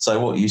it. So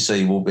what you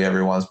see will be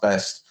everyone's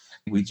best.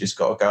 We just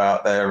got to go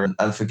out there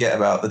and forget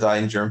about the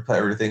danger and put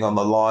everything on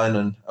the line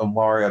and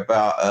worry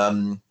about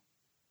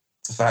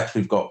the fact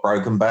we've got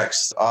broken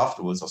backs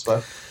afterwards, I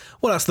suppose.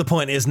 Well, that's the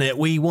point, isn't it?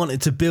 We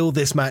wanted to build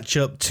this match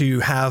up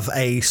to have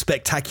a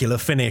spectacular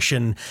finish,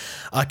 and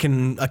I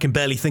can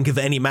barely think of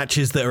any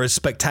matches that are as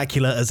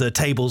spectacular as a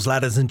tables,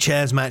 ladders and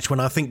chairs match. When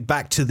I think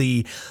back to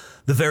the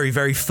the very,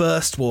 very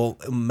first, or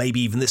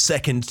maybe even the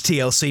second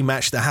TLC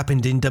match that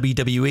happened in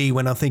WWE,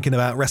 when I'm thinking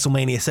about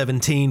WrestleMania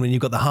 17, when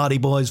you've got the Hardy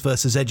Boys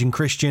versus Edge and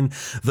Christian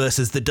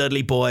versus the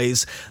Dudley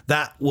Boys.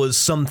 That was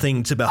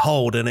something to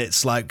behold, and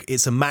it's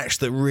a match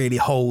that really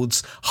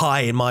holds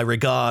high in my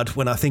regard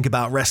when I think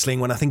about wrestling,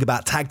 when I think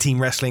about tag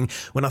team wrestling,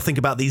 when I think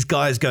about these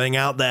guys going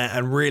out there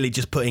and really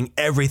just putting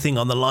everything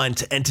on the line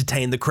to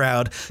entertain the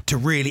crowd, to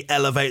really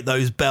elevate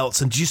those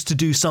belts, and just to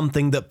do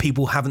something that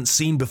people haven't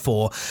seen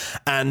before.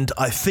 And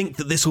I think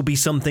that this will be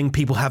something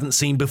people haven't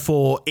seen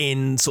before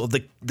in sort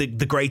of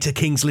the greater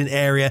Kings Lynn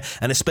area,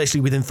 and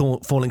especially within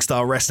Falling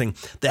Star Wrestling.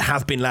 There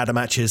have been ladder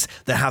matches,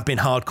 there have been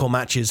hardcore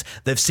matches,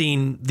 they've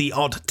seen the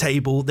odd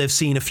table, they've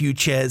seen a few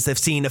chairs, they've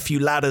seen a few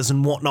ladders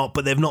and whatnot,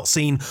 but they've not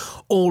seen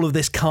all of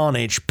this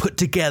carnage put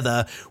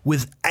together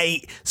with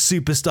 8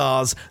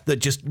 superstars that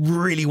just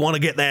really want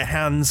to get their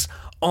hands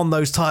on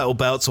those title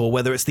belts, or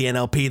whether it's the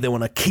NLP, they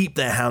want to keep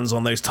their hands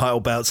on those title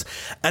belts.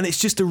 And it's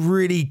just a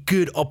really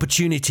good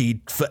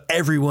opportunity for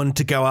everyone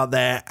to go out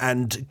there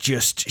and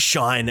just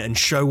shine and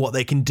show what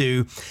they can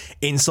do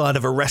inside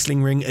of a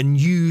wrestling ring, and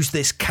use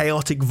this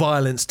chaotic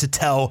violence to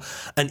tell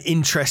an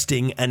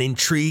interesting and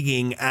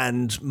intriguing,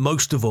 and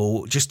most of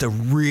all, just a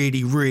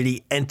really,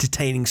 really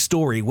entertaining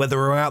story. Whether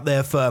we're out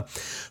there for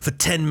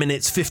 10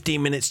 minutes,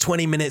 15 minutes,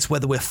 20 minutes,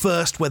 whether we're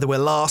first, whether we're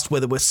last,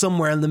 whether we're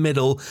somewhere in the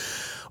middle,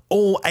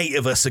 all 8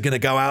 of us are going to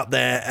go out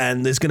there,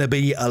 and there's going to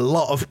be a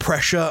lot of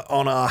pressure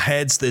on our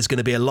heads. There's going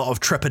to be a lot of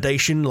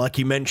trepidation, like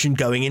you mentioned,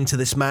 going into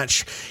this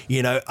match.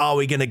 You know, are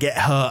we going to get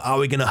hurt? Are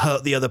we going to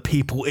hurt the other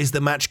people? Is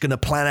the match going to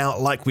plan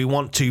out like we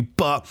want to?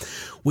 But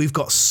we've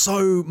got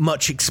so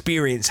much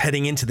experience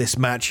heading into this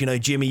match. You know,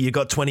 Jimmy, you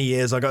got 20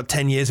 years. I got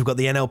 10 years. We've got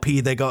the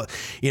NLP. They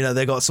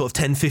got sort of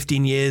 10,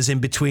 15 years in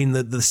between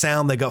the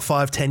sound. They got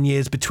 5, 10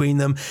 years between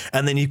them.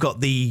 And then you've got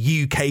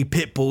the UK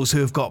Pitbulls, who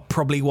have got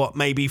probably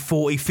maybe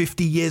 40,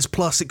 50 years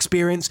plus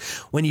experience.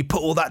 When you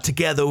put all that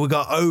together, we've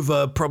got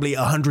over probably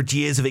 100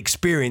 years of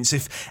experience.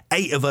 If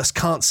 8 of us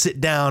can't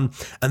sit down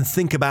and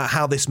think about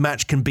how this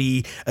match can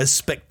be as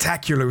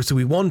spectacular as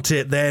we want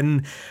it,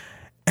 then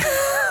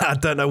I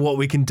don't know what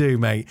we can do,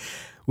 mate.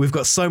 We've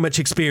got so much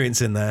experience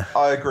in there.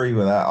 I agree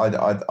with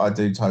that. I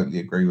do totally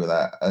agree with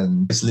that.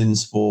 And it's Lynn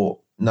Sport.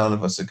 None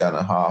of us are going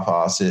to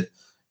half-ass it.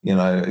 You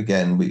know,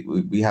 again,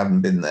 we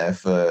haven't been there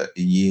for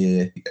a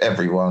year.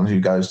 Everyone who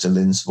goes to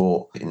Lynn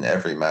Sport in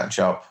every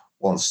matchup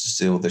wants to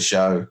steal the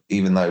show.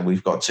 Even though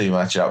we've got 2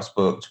 matchups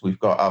booked, we've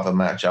got other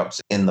matchups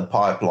in the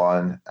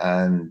pipeline.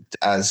 And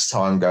as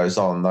time goes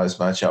on, those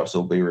matchups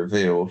will be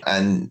revealed.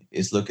 And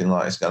it's looking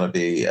like it's going to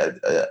be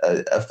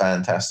a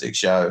fantastic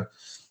show.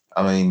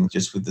 I mean,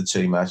 just with the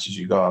 2 matches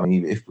you got, I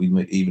mean,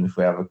 even if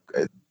we have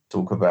a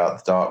talk about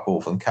the Dark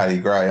Wolf and Callie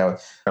Gray,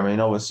 I mean,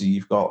 obviously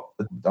you've got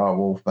the Dark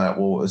Wolf, Matt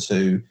Waters,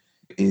 who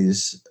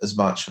is as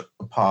much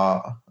a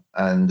part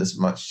and as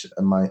much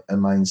a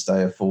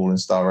mainstay of Falling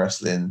Star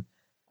Wrestling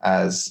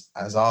as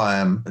I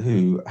am,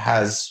 who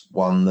has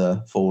won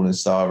the Falling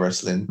Star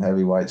Wrestling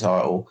heavyweight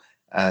title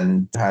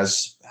and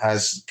has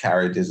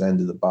carried his end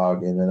of the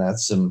bargain and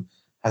has some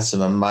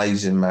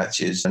amazing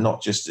matches, and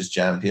not just as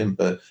champion,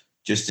 but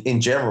just in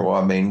general.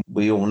 I mean,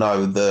 we all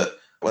know that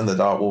when the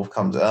Dark Wolf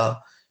comes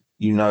out,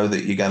 you know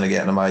that you're going to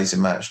get an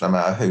amazing match no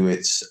matter who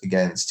it's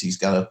against. He's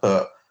going to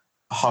put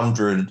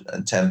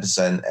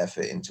 110%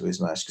 effort into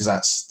his match, because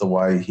that's the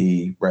way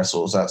he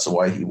wrestles. That's the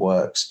way he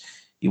works.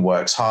 He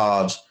works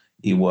hard.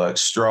 He works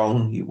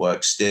strong, he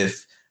works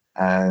stiff,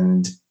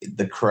 and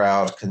the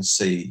crowd can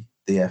see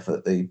the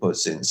effort that he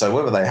puts in. So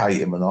whether they hate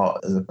him or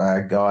not as a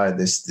bad guy,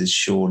 this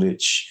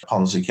Shoreditch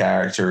Ponzi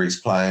character he's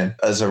playing,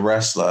 as a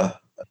wrestler,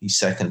 he's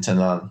second to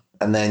none.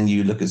 And then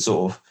you look at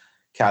sort of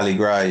Callie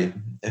Gray,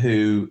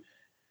 who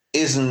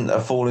isn't a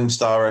Falling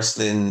Star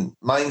Wrestling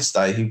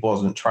mainstay. He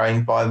wasn't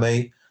trained by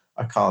me.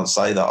 I can't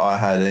say that I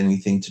had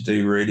anything to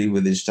do really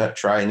with his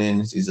training,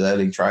 his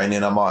early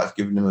training. I might have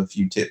given him a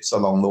few tips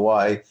along the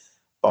way,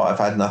 but I've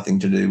had nothing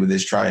to do with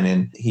his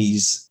training.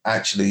 He's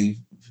actually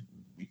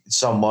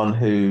someone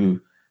who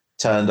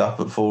turned up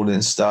at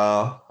Falling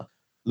Star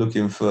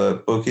looking for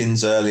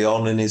bookings early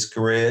on in his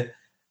career,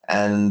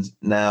 and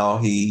now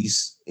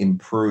he's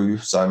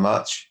improved so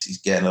much.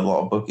 He's getting a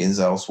lot of bookings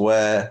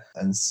elsewhere,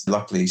 and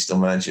luckily he's still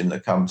managing to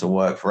come to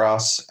work for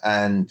us.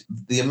 And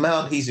the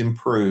amount he's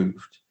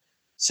improved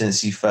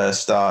since he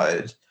first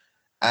started,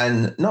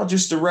 and not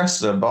just a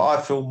wrestler, but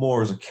I feel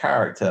more as a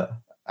character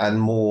and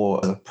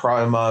more as a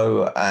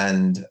promo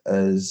and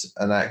as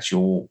an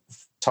actual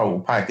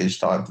total package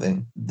type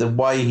thing. The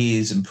way he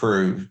is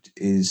improved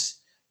is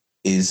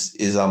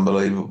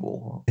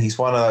unbelievable. He's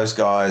one of those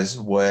guys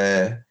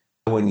where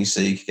when you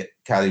see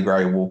Callie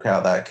Gray walk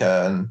out that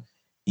curtain,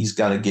 he's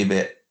going to give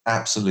it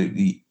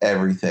absolutely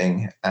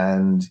everything,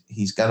 and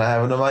he's going to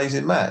have an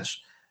amazing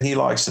match. He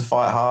likes to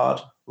fight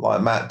hard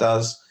like Matt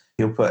does.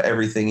 He'll put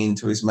everything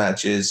into his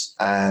matches,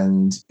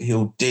 and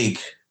he'll dig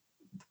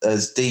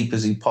as deep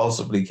as he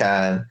possibly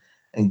can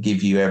and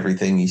give you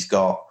everything he's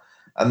got.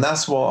 And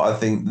that's what I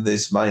think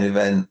this main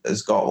event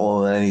has got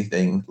more than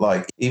anything.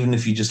 Like, even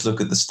if you just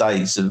look at the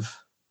stakes of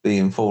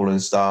being Falling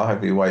Star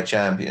heavyweight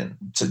champion.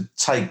 To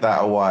take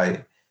that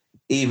away,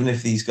 even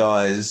if these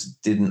guys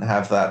didn't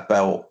have that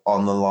belt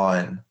on the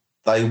line,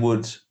 they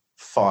would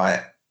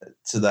fight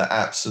to the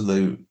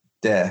absolute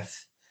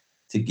death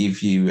to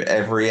give you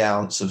every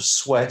ounce of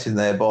sweat in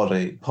their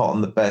body, put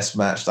on the best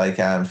match they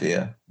can for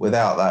you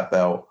without that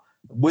belt.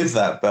 With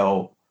that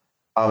belt,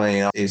 I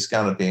mean, it's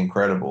going to be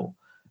incredible.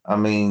 I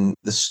mean,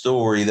 the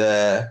story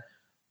there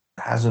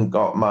hasn't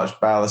got much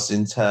ballast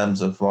in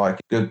terms of like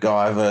good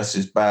guy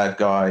versus bad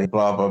guy,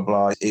 blah, blah,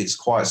 blah. It's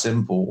quite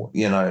simple,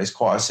 it's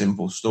quite a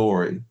simple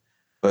story.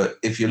 But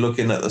if you're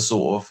looking at the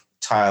sort of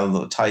tail of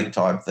the tape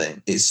type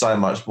thing, it's so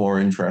much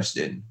more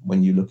interesting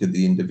when you look at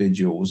the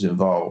individuals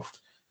involved.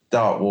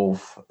 Dark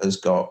Wolf has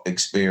got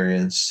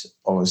experience,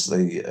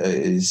 obviously,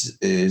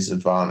 is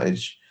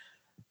advantage,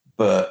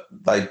 but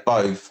they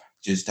both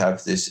just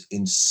have this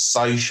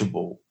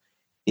insatiable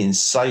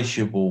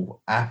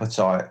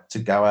appetite to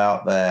go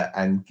out there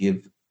and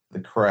give the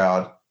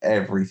crowd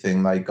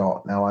everything they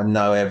got. Now, I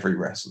know every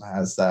wrestler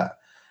has that,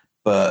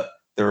 but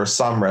there are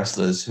some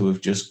wrestlers who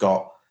have just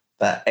got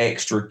that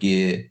extra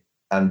gear,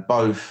 and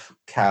both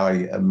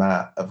Callie and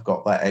Matt have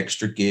got that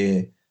extra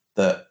gear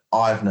that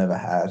I've never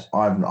had.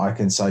 I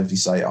can safely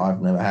say I've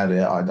never had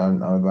it. I don't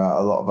know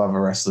about a lot of other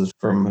wrestlers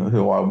from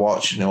who I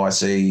watch and who I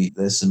see.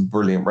 There's some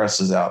brilliant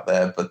wrestlers out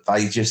there, but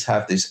they just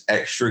have this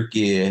extra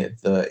gear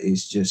that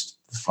is just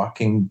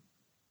fucking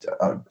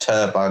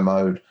turbo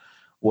mode,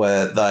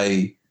 where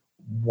they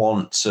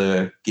want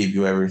to give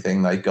you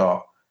everything they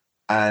got.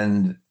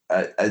 And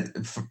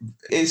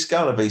it's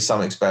going to be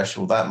something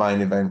special. That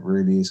main event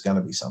really is going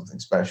to be something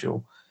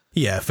special.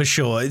 Yeah, for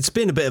sure. It's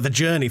been a bit of a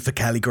journey for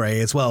Callie Gray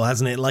as well,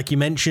 hasn't it? Like you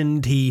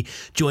mentioned, he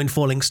joined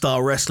Falling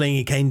Star Wrestling.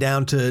 He came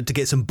down to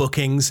get some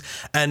bookings,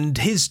 and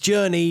his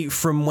journey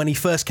from when he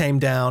first came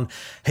down,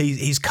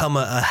 he's come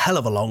a hell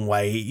of a long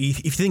way.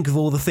 If you think of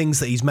all the things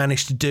that he's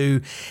managed to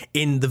do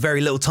in the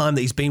very little time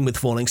that he's been with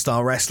Falling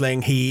Star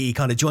Wrestling, he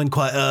kind of joined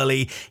quite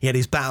early. He had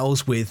his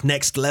battles with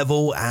Next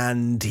Level,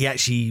 and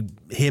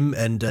him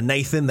and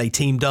Nathan, they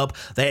teamed up.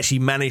 They actually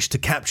managed to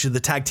capture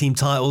the tag team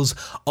titles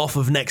off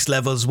of Next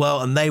Level as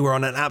well, and they were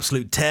on an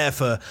absolute tear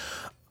for,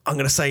 I'm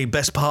going to say,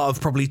 best part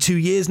of probably 2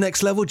 years.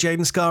 Next Level,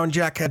 Jaden Scar and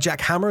Jack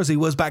Hammer, as he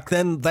was back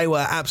then, they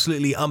were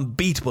absolutely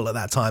unbeatable at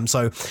that time.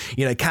 So,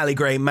 Callie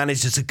Gray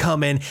managed to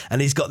come in, and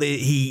he's got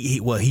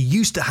he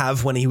used to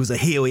have, when he was a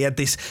heel, he had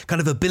this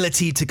kind of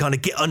ability to kind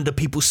of get under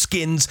people's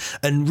skins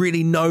and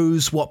really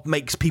knows what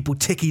makes people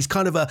tick. He's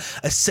kind of a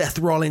Seth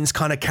Rollins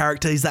kind of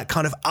character. He's that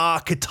kind of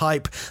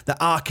archetype, the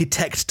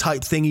architect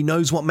type thing. He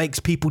knows what makes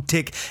people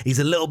tick. He's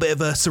a little bit of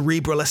a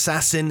cerebral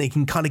assassin. He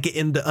can kind of get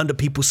under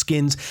people's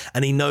skins,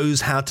 and he knows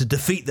how to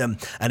defeat them,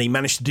 and he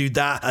managed to do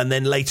that. And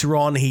then later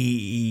on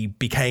he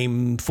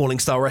became Falling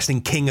Star Wrestling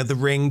King of the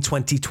Ring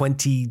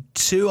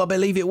 2022, I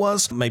believe it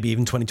was, maybe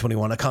even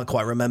 2021, I can't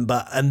quite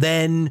remember. And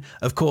then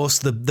of course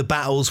the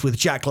battles with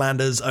Jack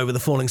Landers over the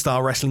Falling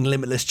Star Wrestling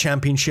Limitless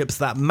Championships,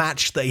 that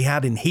match that he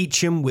had in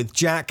Heacham with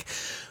Jack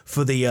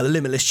for the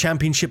Limitless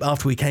Championship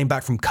after we came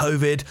back from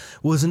COVID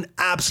was an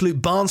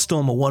absolute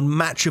barnstormer, one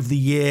match of the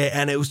year,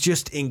 and it was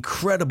just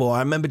incredible. I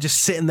remember just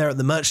sitting there at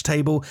the merch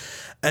table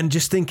and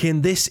just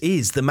thinking, this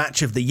is the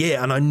match of the year,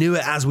 and I knew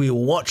it as we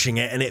were watching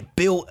it, and it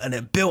built, and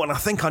I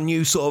think I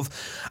knew sort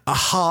of a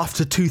half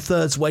to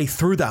 2/3 way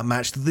through that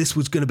match that this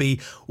was going to be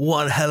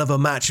one hell of a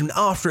match. And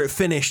after it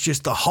finished,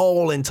 just the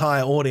whole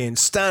entire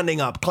audience standing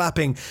up,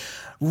 clapping,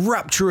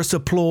 rapturous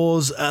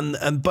applause,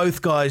 and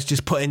both guys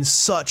just put in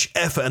such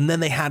effort. And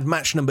then they had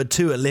match number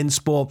 2 at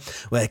Linsport,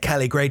 where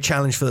Callie Gray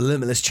challenged for the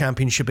Limitless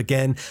Championship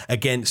again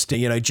against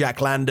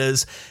Jack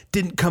Landers.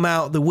 Didn't come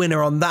out the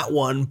winner on that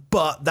one,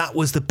 but that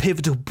was the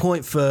pivotal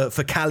point for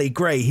Callie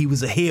Gray. He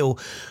was a heel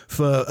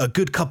for a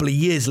good couple of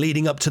years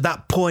leading up to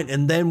that point,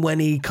 and then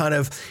when he kind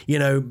of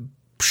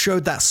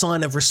showed that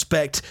sign of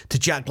respect to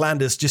Jack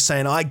Landers, just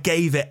saying, I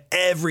gave it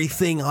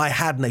everything I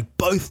had, and they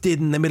both did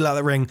in the middle of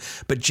the ring,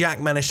 but Jack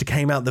managed to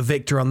came out the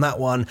victor on that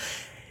one.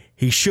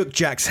 He shook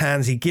Jack's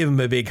hands, he gave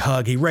him a big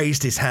hug, he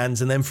raised his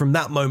hands, and then from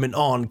that moment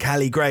on,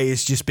 Callie Gray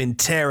has just been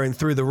tearing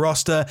through the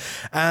roster,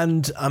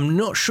 and I'm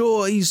not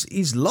sure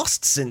he's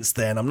lost since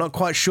then. I'm not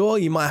quite sure.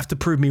 You might have to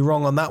prove me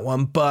wrong on that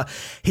one, but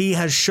he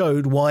has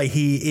showed why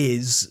he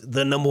is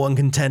the number one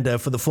contender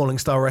for the Falling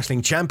Star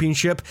Wrestling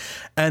Championship.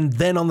 And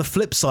then on the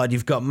flip side,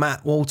 you've got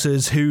Matt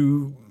Walters,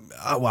 who,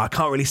 well, I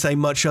can't really say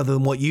much other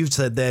than what you've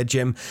said there,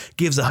 Jim.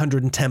 Gives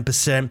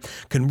 110%,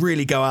 can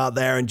really go out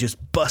there and just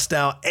bust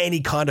out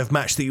any kind of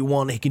match that you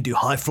want. He can do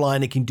high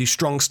flying, he can do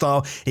strong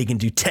style, he can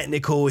do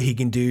technical, he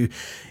can do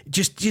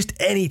just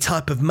any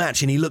type of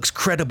match, and he looks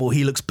credible,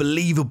 he looks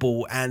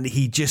believable, and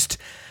he just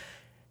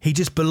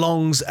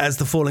belongs as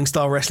the Falling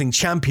Star Wrestling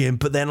champion.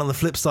 But then on the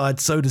flip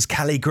side, so does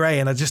Callie Gray,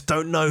 and I just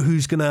don't know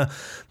who's going to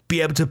be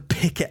able to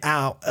pick it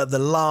out at the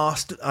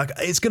last.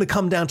 It's going to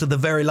come down to the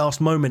very last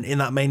moment in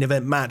that main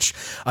event match.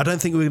 I don't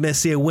think we're going to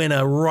see a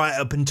winner right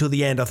up until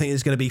the end. I think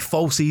it's going to be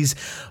falsies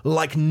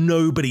like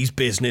nobody's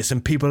business,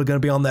 and people are going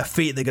to be on their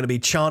feet. They're going to be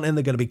chanting,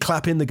 they're going to be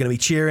clapping, they're going to be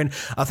cheering.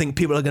 I think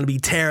people are going to be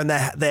tearing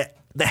their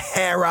the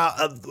hair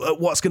out at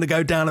what's going to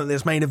go down at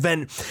this main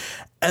event.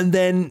 And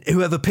then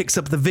whoever picks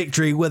up the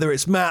victory, whether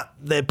it's Matt,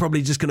 they're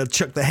probably just going to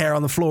chuck the hair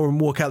on the floor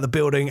and walk out the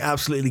building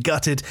absolutely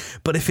gutted.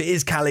 But if it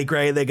is Callie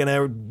Gray, they're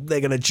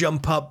gonna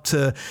jump up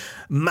to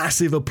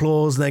massive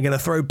applause. They're going to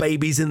throw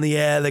babies in the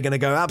air. They're going to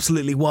go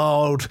absolutely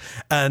wild.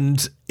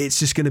 And it's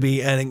just going to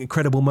be an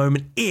incredible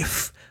moment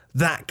if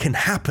that can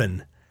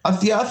happen. I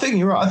think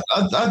you're right.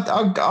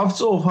 I've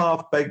sort of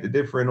half begged to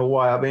differ in a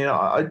way. I mean,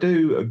 I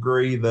do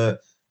agree that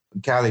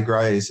Callie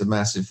Gray is a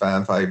massive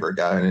fan favourite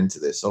going into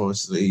this.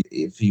 Obviously,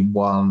 if he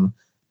won,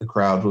 the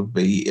crowd would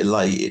be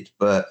elated.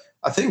 But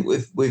I think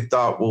with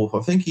Dark Wolf,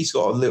 I think he's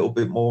got a little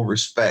bit more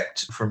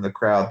respect from the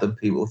crowd than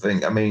people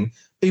think. I mean,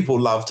 people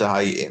love to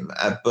hate him.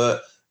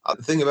 But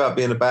the thing about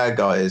being a bad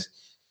guy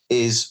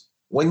is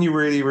when you're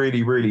really,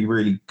 really, really,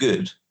 really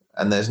good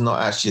and there's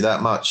not actually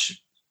that much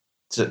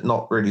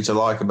not really to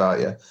like about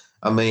you.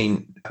 I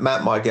mean,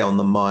 Matt might get on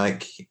the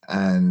mic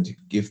and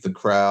give the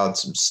crowd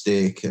some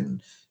stick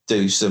and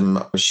do some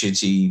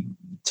shitty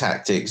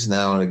tactics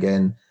now and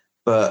again,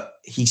 but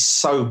he's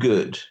so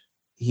good.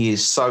 He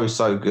is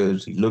so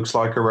good. He looks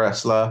like a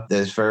wrestler.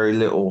 There's very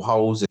little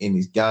holes in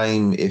his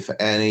game, if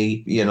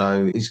any. You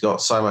know, he's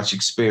got so much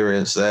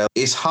experience there.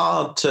 It's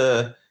hard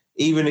to,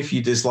 even if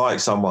you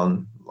dislike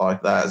someone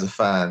like that as a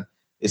fan,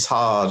 it's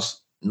hard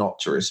not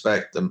to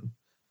respect them.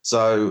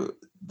 So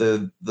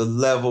the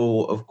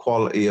level of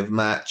quality of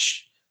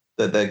match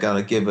that they're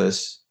going to give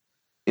us,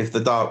 if the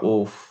Dark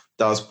Wolf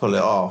does pull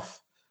it off,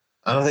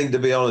 and I think, to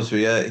be honest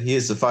with you, he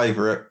is the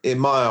favourite. In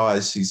my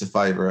eyes, he's the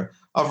favourite.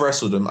 I've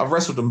wrestled him. I've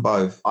wrestled them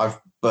both.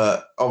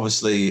 But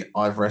obviously,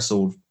 I've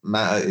wrestled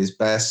Matt at his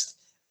best,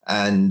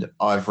 and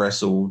I've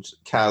wrestled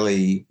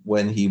Callie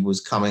when he was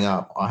coming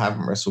up. I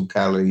haven't wrestled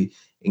Callie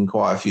in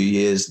quite a few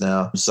years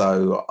now,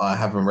 so I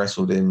haven't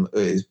wrestled him at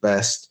his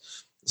best.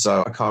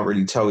 So I can't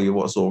really tell you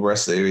what sort of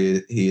wrestler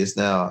he is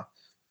now.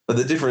 But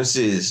the difference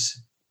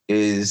is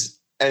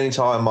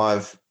anytime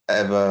I've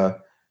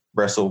ever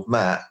wrestled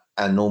Matt,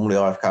 and normally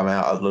I've come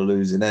out at the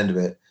losing end of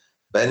it,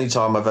 but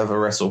anytime I've ever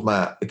wrestled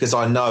Matt, because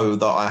I know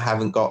that I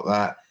haven't got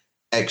that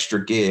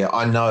extra gear,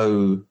 I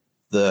know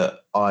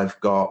that I'm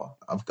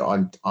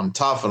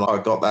tough and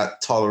I've got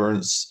that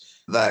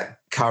tolerance, that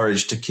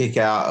courage to kick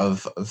out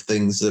of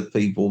things that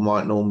people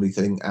might normally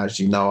think,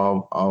 actually,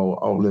 no,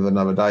 I'll live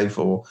another day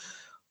for.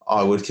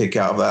 I would kick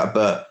out of that.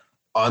 But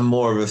I'm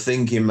more of a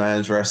thinking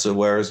man's wrestler,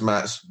 whereas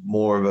Matt's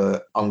more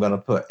of I'm going to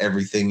put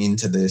everything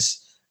into this.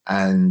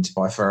 And if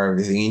I throw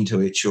everything into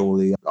it,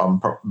 surely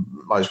I'm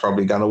most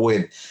probably going to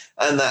win.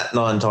 And that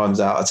 9 times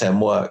out of 10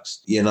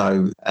 works, you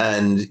know.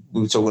 And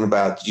you were talking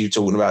about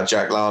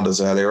Jack Landers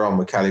earlier on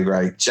with Callie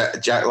Gray.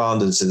 Jack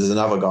Landers is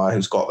another guy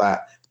who's got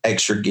that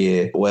extra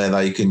gear where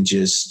they can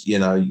just, you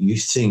know, you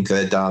think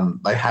they're done.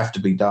 They have to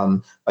be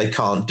done. They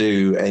can't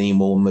do any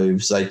more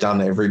moves. They've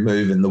done every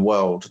move in the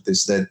world.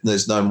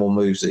 There's no more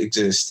moves that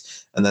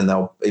exist. And then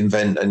they'll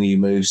invent a new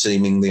move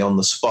seemingly on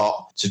the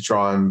spot to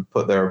try and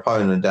put their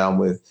opponent down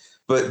with.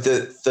 But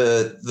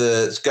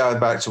the going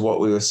back to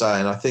what we were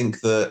saying, I think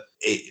that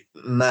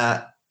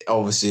Matt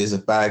obviously is a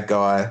bad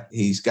guy.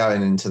 He's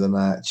going into the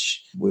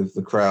match with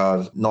the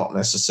crowd not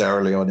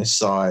necessarily on his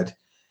side.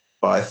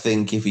 But I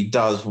think if he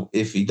does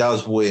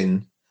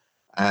win,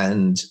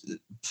 and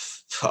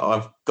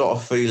I've got a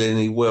feeling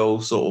he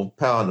will sort of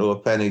pound to a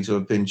penny to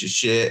a pinch of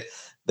shit.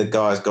 The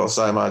guy's got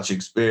so much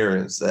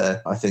experience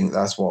there. I think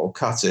that's what will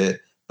cut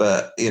it.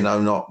 But, you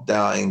know, not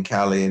doubting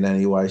Callie in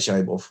any way,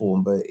 shape or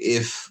form. But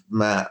if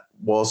Matt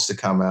was to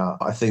come out,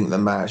 I think the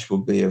match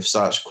would be of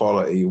such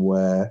quality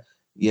where,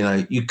 you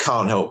know, you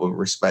can't help but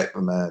respect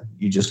the man.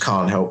 You just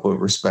can't help but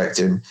respect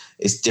him.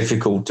 It's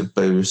difficult to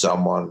boo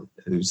someone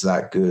who's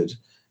that good.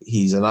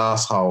 He's an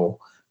asshole,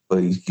 but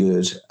he's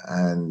good.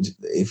 And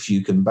if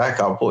you can back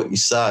up what you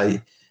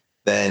say,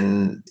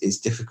 then it's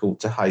difficult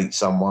to hate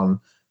someone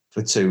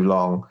for too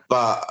long.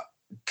 But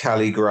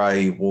Callie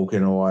Gray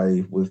walking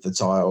away with the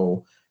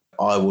title,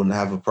 I wouldn't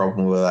have a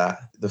problem with that.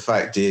 The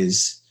fact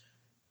is,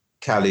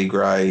 Callie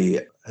Gray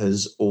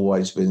has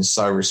always been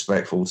so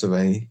respectful to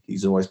me.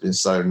 He's always been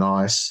so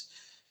nice.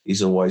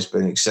 He's always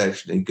been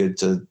exceptionally good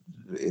to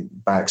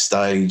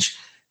backstage.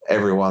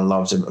 Everyone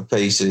loves him to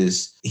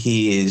pieces.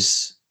 He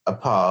is a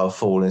part of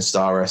Falling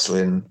Star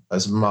Wrestling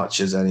as much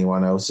as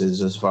anyone else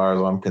is, as far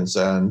as I'm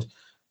concerned,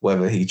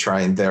 whether he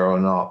trained there or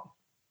not.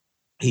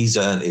 He's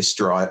earned his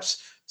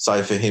stripes.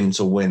 So for him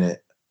to win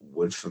it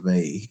would, for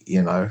me,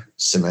 you know,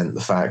 cement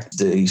the fact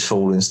that he's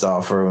Falling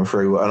Star through and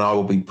through. And I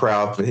will be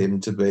proud for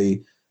him to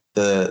be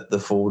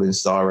the Falling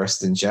Star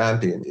Wrestling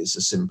champion. It's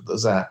as simple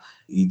as that.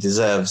 He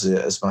deserves it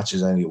as much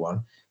as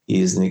anyone.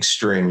 He is an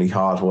extremely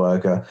hard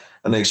worker,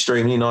 an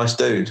extremely nice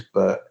dude.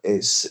 But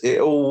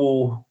it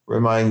all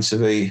remains to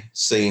be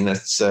seen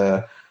at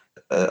Eye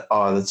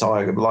of the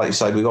Tiger. But like you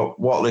say, we've got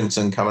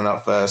Watlington coming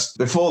up first.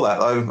 Before that,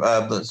 though,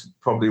 that's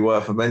probably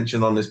worth a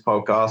mention on this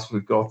podcast.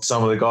 We've got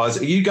some of the guys.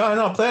 Are you going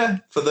up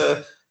there for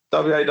the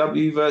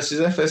WAW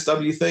versus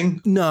FSW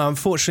thing? No,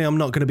 unfortunately, I'm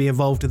not going to be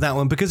involved with that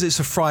one because it's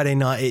a Friday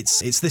night.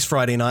 It's this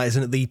Friday night,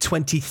 isn't it? The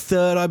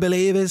 23rd, I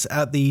believe, is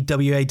at the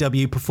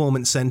WAW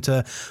Performance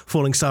Center,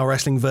 Falling Star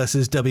Wrestling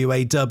versus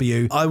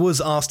WAW. I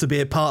was asked to be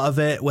a part of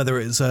it, whether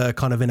it's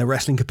kind of in a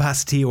wrestling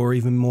capacity or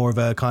even more of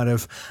a kind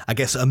of, I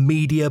guess, a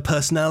media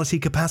personality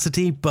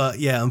capacity. But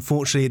yeah,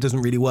 unfortunately, it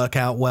doesn't really work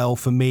out well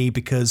for me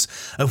because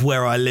of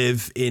where I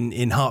live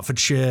in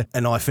Hertfordshire,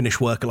 and I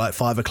finish work at like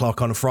 5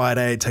 o'clock on a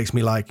Friday. It takes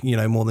me like,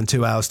 more than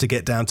 2 hours to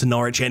get down to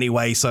Norwich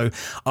anyway, so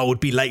I would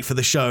be late for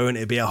the show and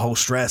it'd be a whole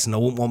stress and I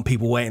wouldn't want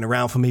people waiting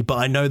around for me. But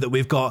I know that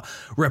we've got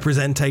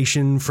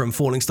representation from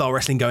Falling Star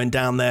Wrestling going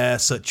down there,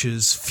 such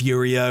as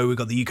Furio. We've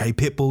got the UK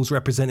Pitbulls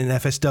representing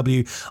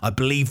FSW. I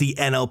believe the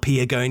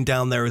NLP are going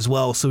down there as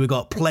well, so we've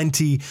got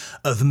plenty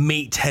of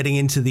meat heading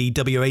into the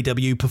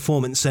WAW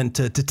Performance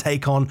Centre to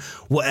take on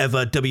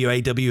whatever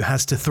WAW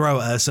has to throw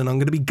at us. And I'm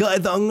going to be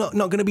gutted that I'm not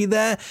going to be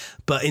there,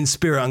 but in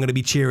spirit I'm going to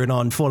be cheering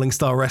on Falling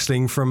Star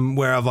Wrestling from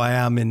wherever I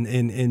am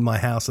in my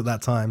house at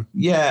that time.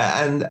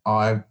 Yeah, and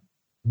I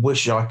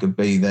wish I could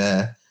be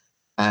there,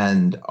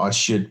 and I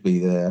should be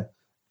there.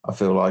 I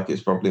feel like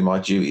it's probably my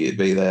duty to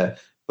be there,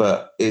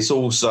 but it's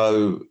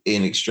also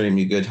in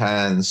extremely good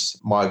hands.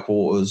 Mike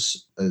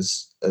Waters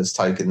has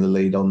taken the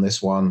lead on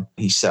this one.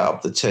 He set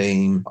up the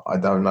team. I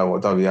don't know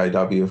what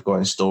WAW have got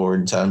in store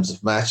in terms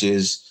of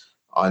matches.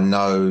 I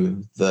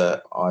know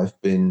that I've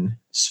been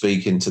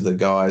speaking to the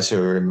guys who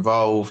are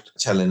involved,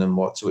 telling them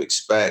what to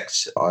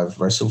expect. I've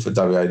wrestled for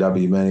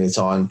WAW many a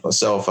time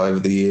myself over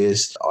the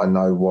years. I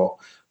know what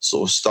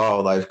sort of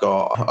style they've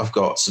got. I've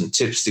got some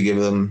tips to give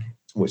them,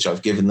 which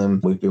I've given them.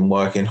 We've been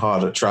working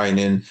hard at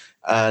training,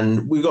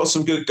 and we've got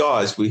some good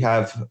guys. We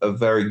have a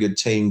very good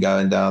team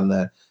going down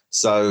there.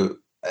 So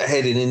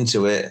heading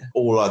into it,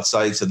 all I'd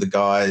say to the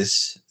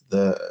guys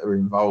that are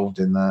involved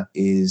in that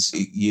is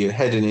you're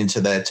heading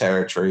into their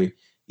territory,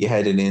 you're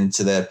heading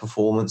into their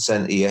performance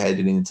centre, you're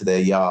heading into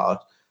their yard.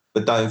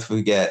 But don't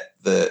forget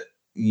that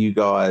you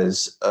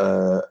guys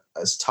are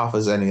as tough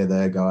as any of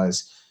their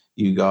guys.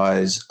 You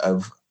guys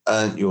have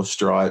earned your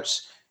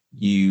stripes.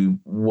 You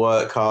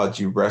work hard,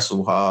 you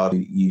wrestle hard,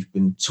 you've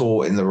been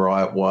taught in the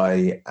right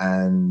way.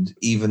 And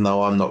even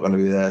though I'm not going to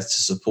be there to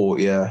support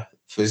you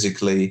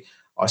physically,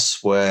 I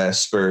swear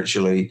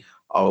spiritually,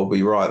 I will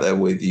be right there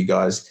with you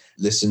guys.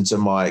 Listen to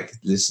Mike,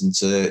 listen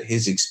to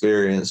his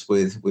experience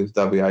with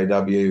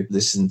WAW,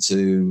 listen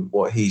to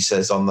what he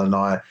says on the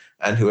night,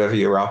 and whoever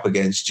you're up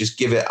against, just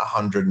give it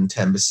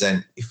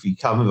 110%. If you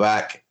come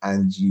back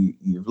and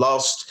you've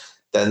lost,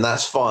 then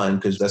that's fine,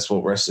 because that's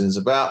what wrestling is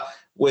about.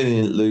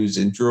 Winning,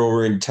 losing,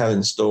 drawing,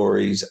 telling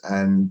stories,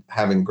 and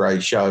having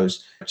great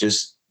shows.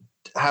 Just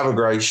have a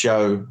great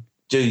show,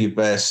 do your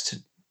best,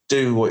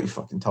 do what you're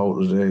fucking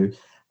told to do,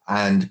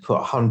 and put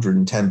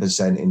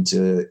 110%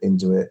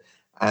 into it.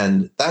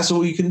 And that's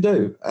all you can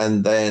do.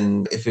 And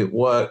then if it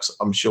works,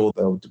 I'm sure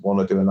they'll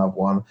want to do another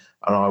one,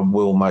 and I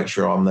will make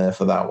sure I'm there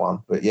for that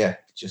one. But yeah,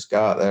 just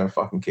go out there and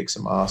fucking kick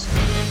some ass.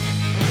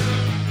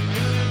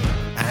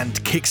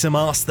 And kick some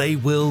ass they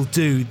will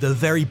do. The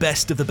very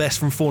best of the best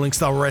from Falling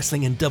Star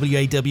Wrestling and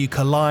WAW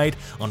collide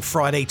on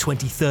Friday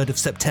 23rd of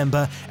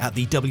September at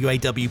the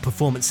WAW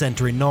Performance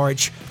Centre in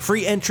Norwich.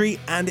 Free entry,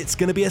 and it's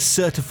going to be a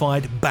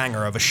certified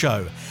banger of a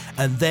show.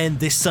 And then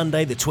this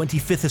Sunday, the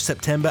 25th of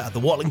September at the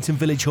Watlington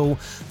Village Hall,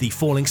 the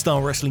Falling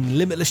Star Wrestling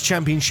Limitless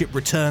Championship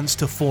returns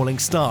to Falling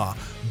Star.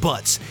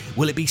 But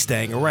will it be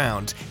staying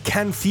around?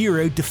 Can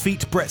Furio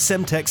defeat Brett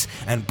Semtex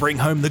and bring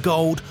home the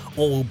gold?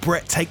 Or will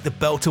Brett take the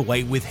belt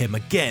away with him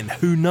again?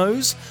 Who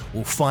knows?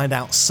 We'll find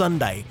out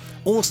Sunday.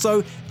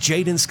 Also,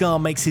 Jaden Scar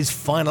makes his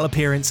final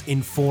appearance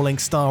in Falling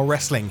Star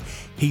Wrestling.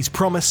 He's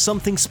promised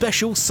something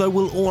special, so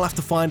we'll all have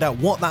to find out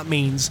what that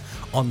means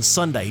on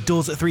Sunday.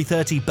 Doors at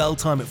 3:30, bell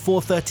time at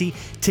 4:30.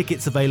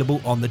 Tickets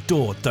available on the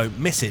door. Don't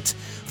miss it.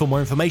 For more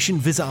information,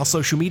 visit our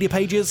social media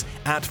pages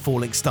at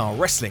Falling Star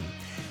Wrestling.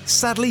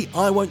 Sadly,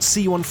 I won't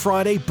see you on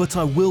Friday, but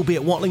I will be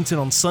at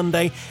Watlington on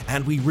Sunday,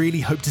 and we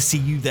really hope to see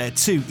you there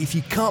too. If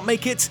you can't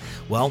make it,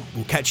 well,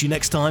 we'll catch you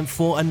next time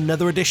for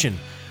another edition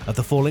of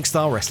the Falling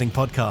Star Wrestling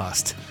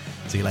Podcast.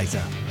 See you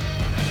later.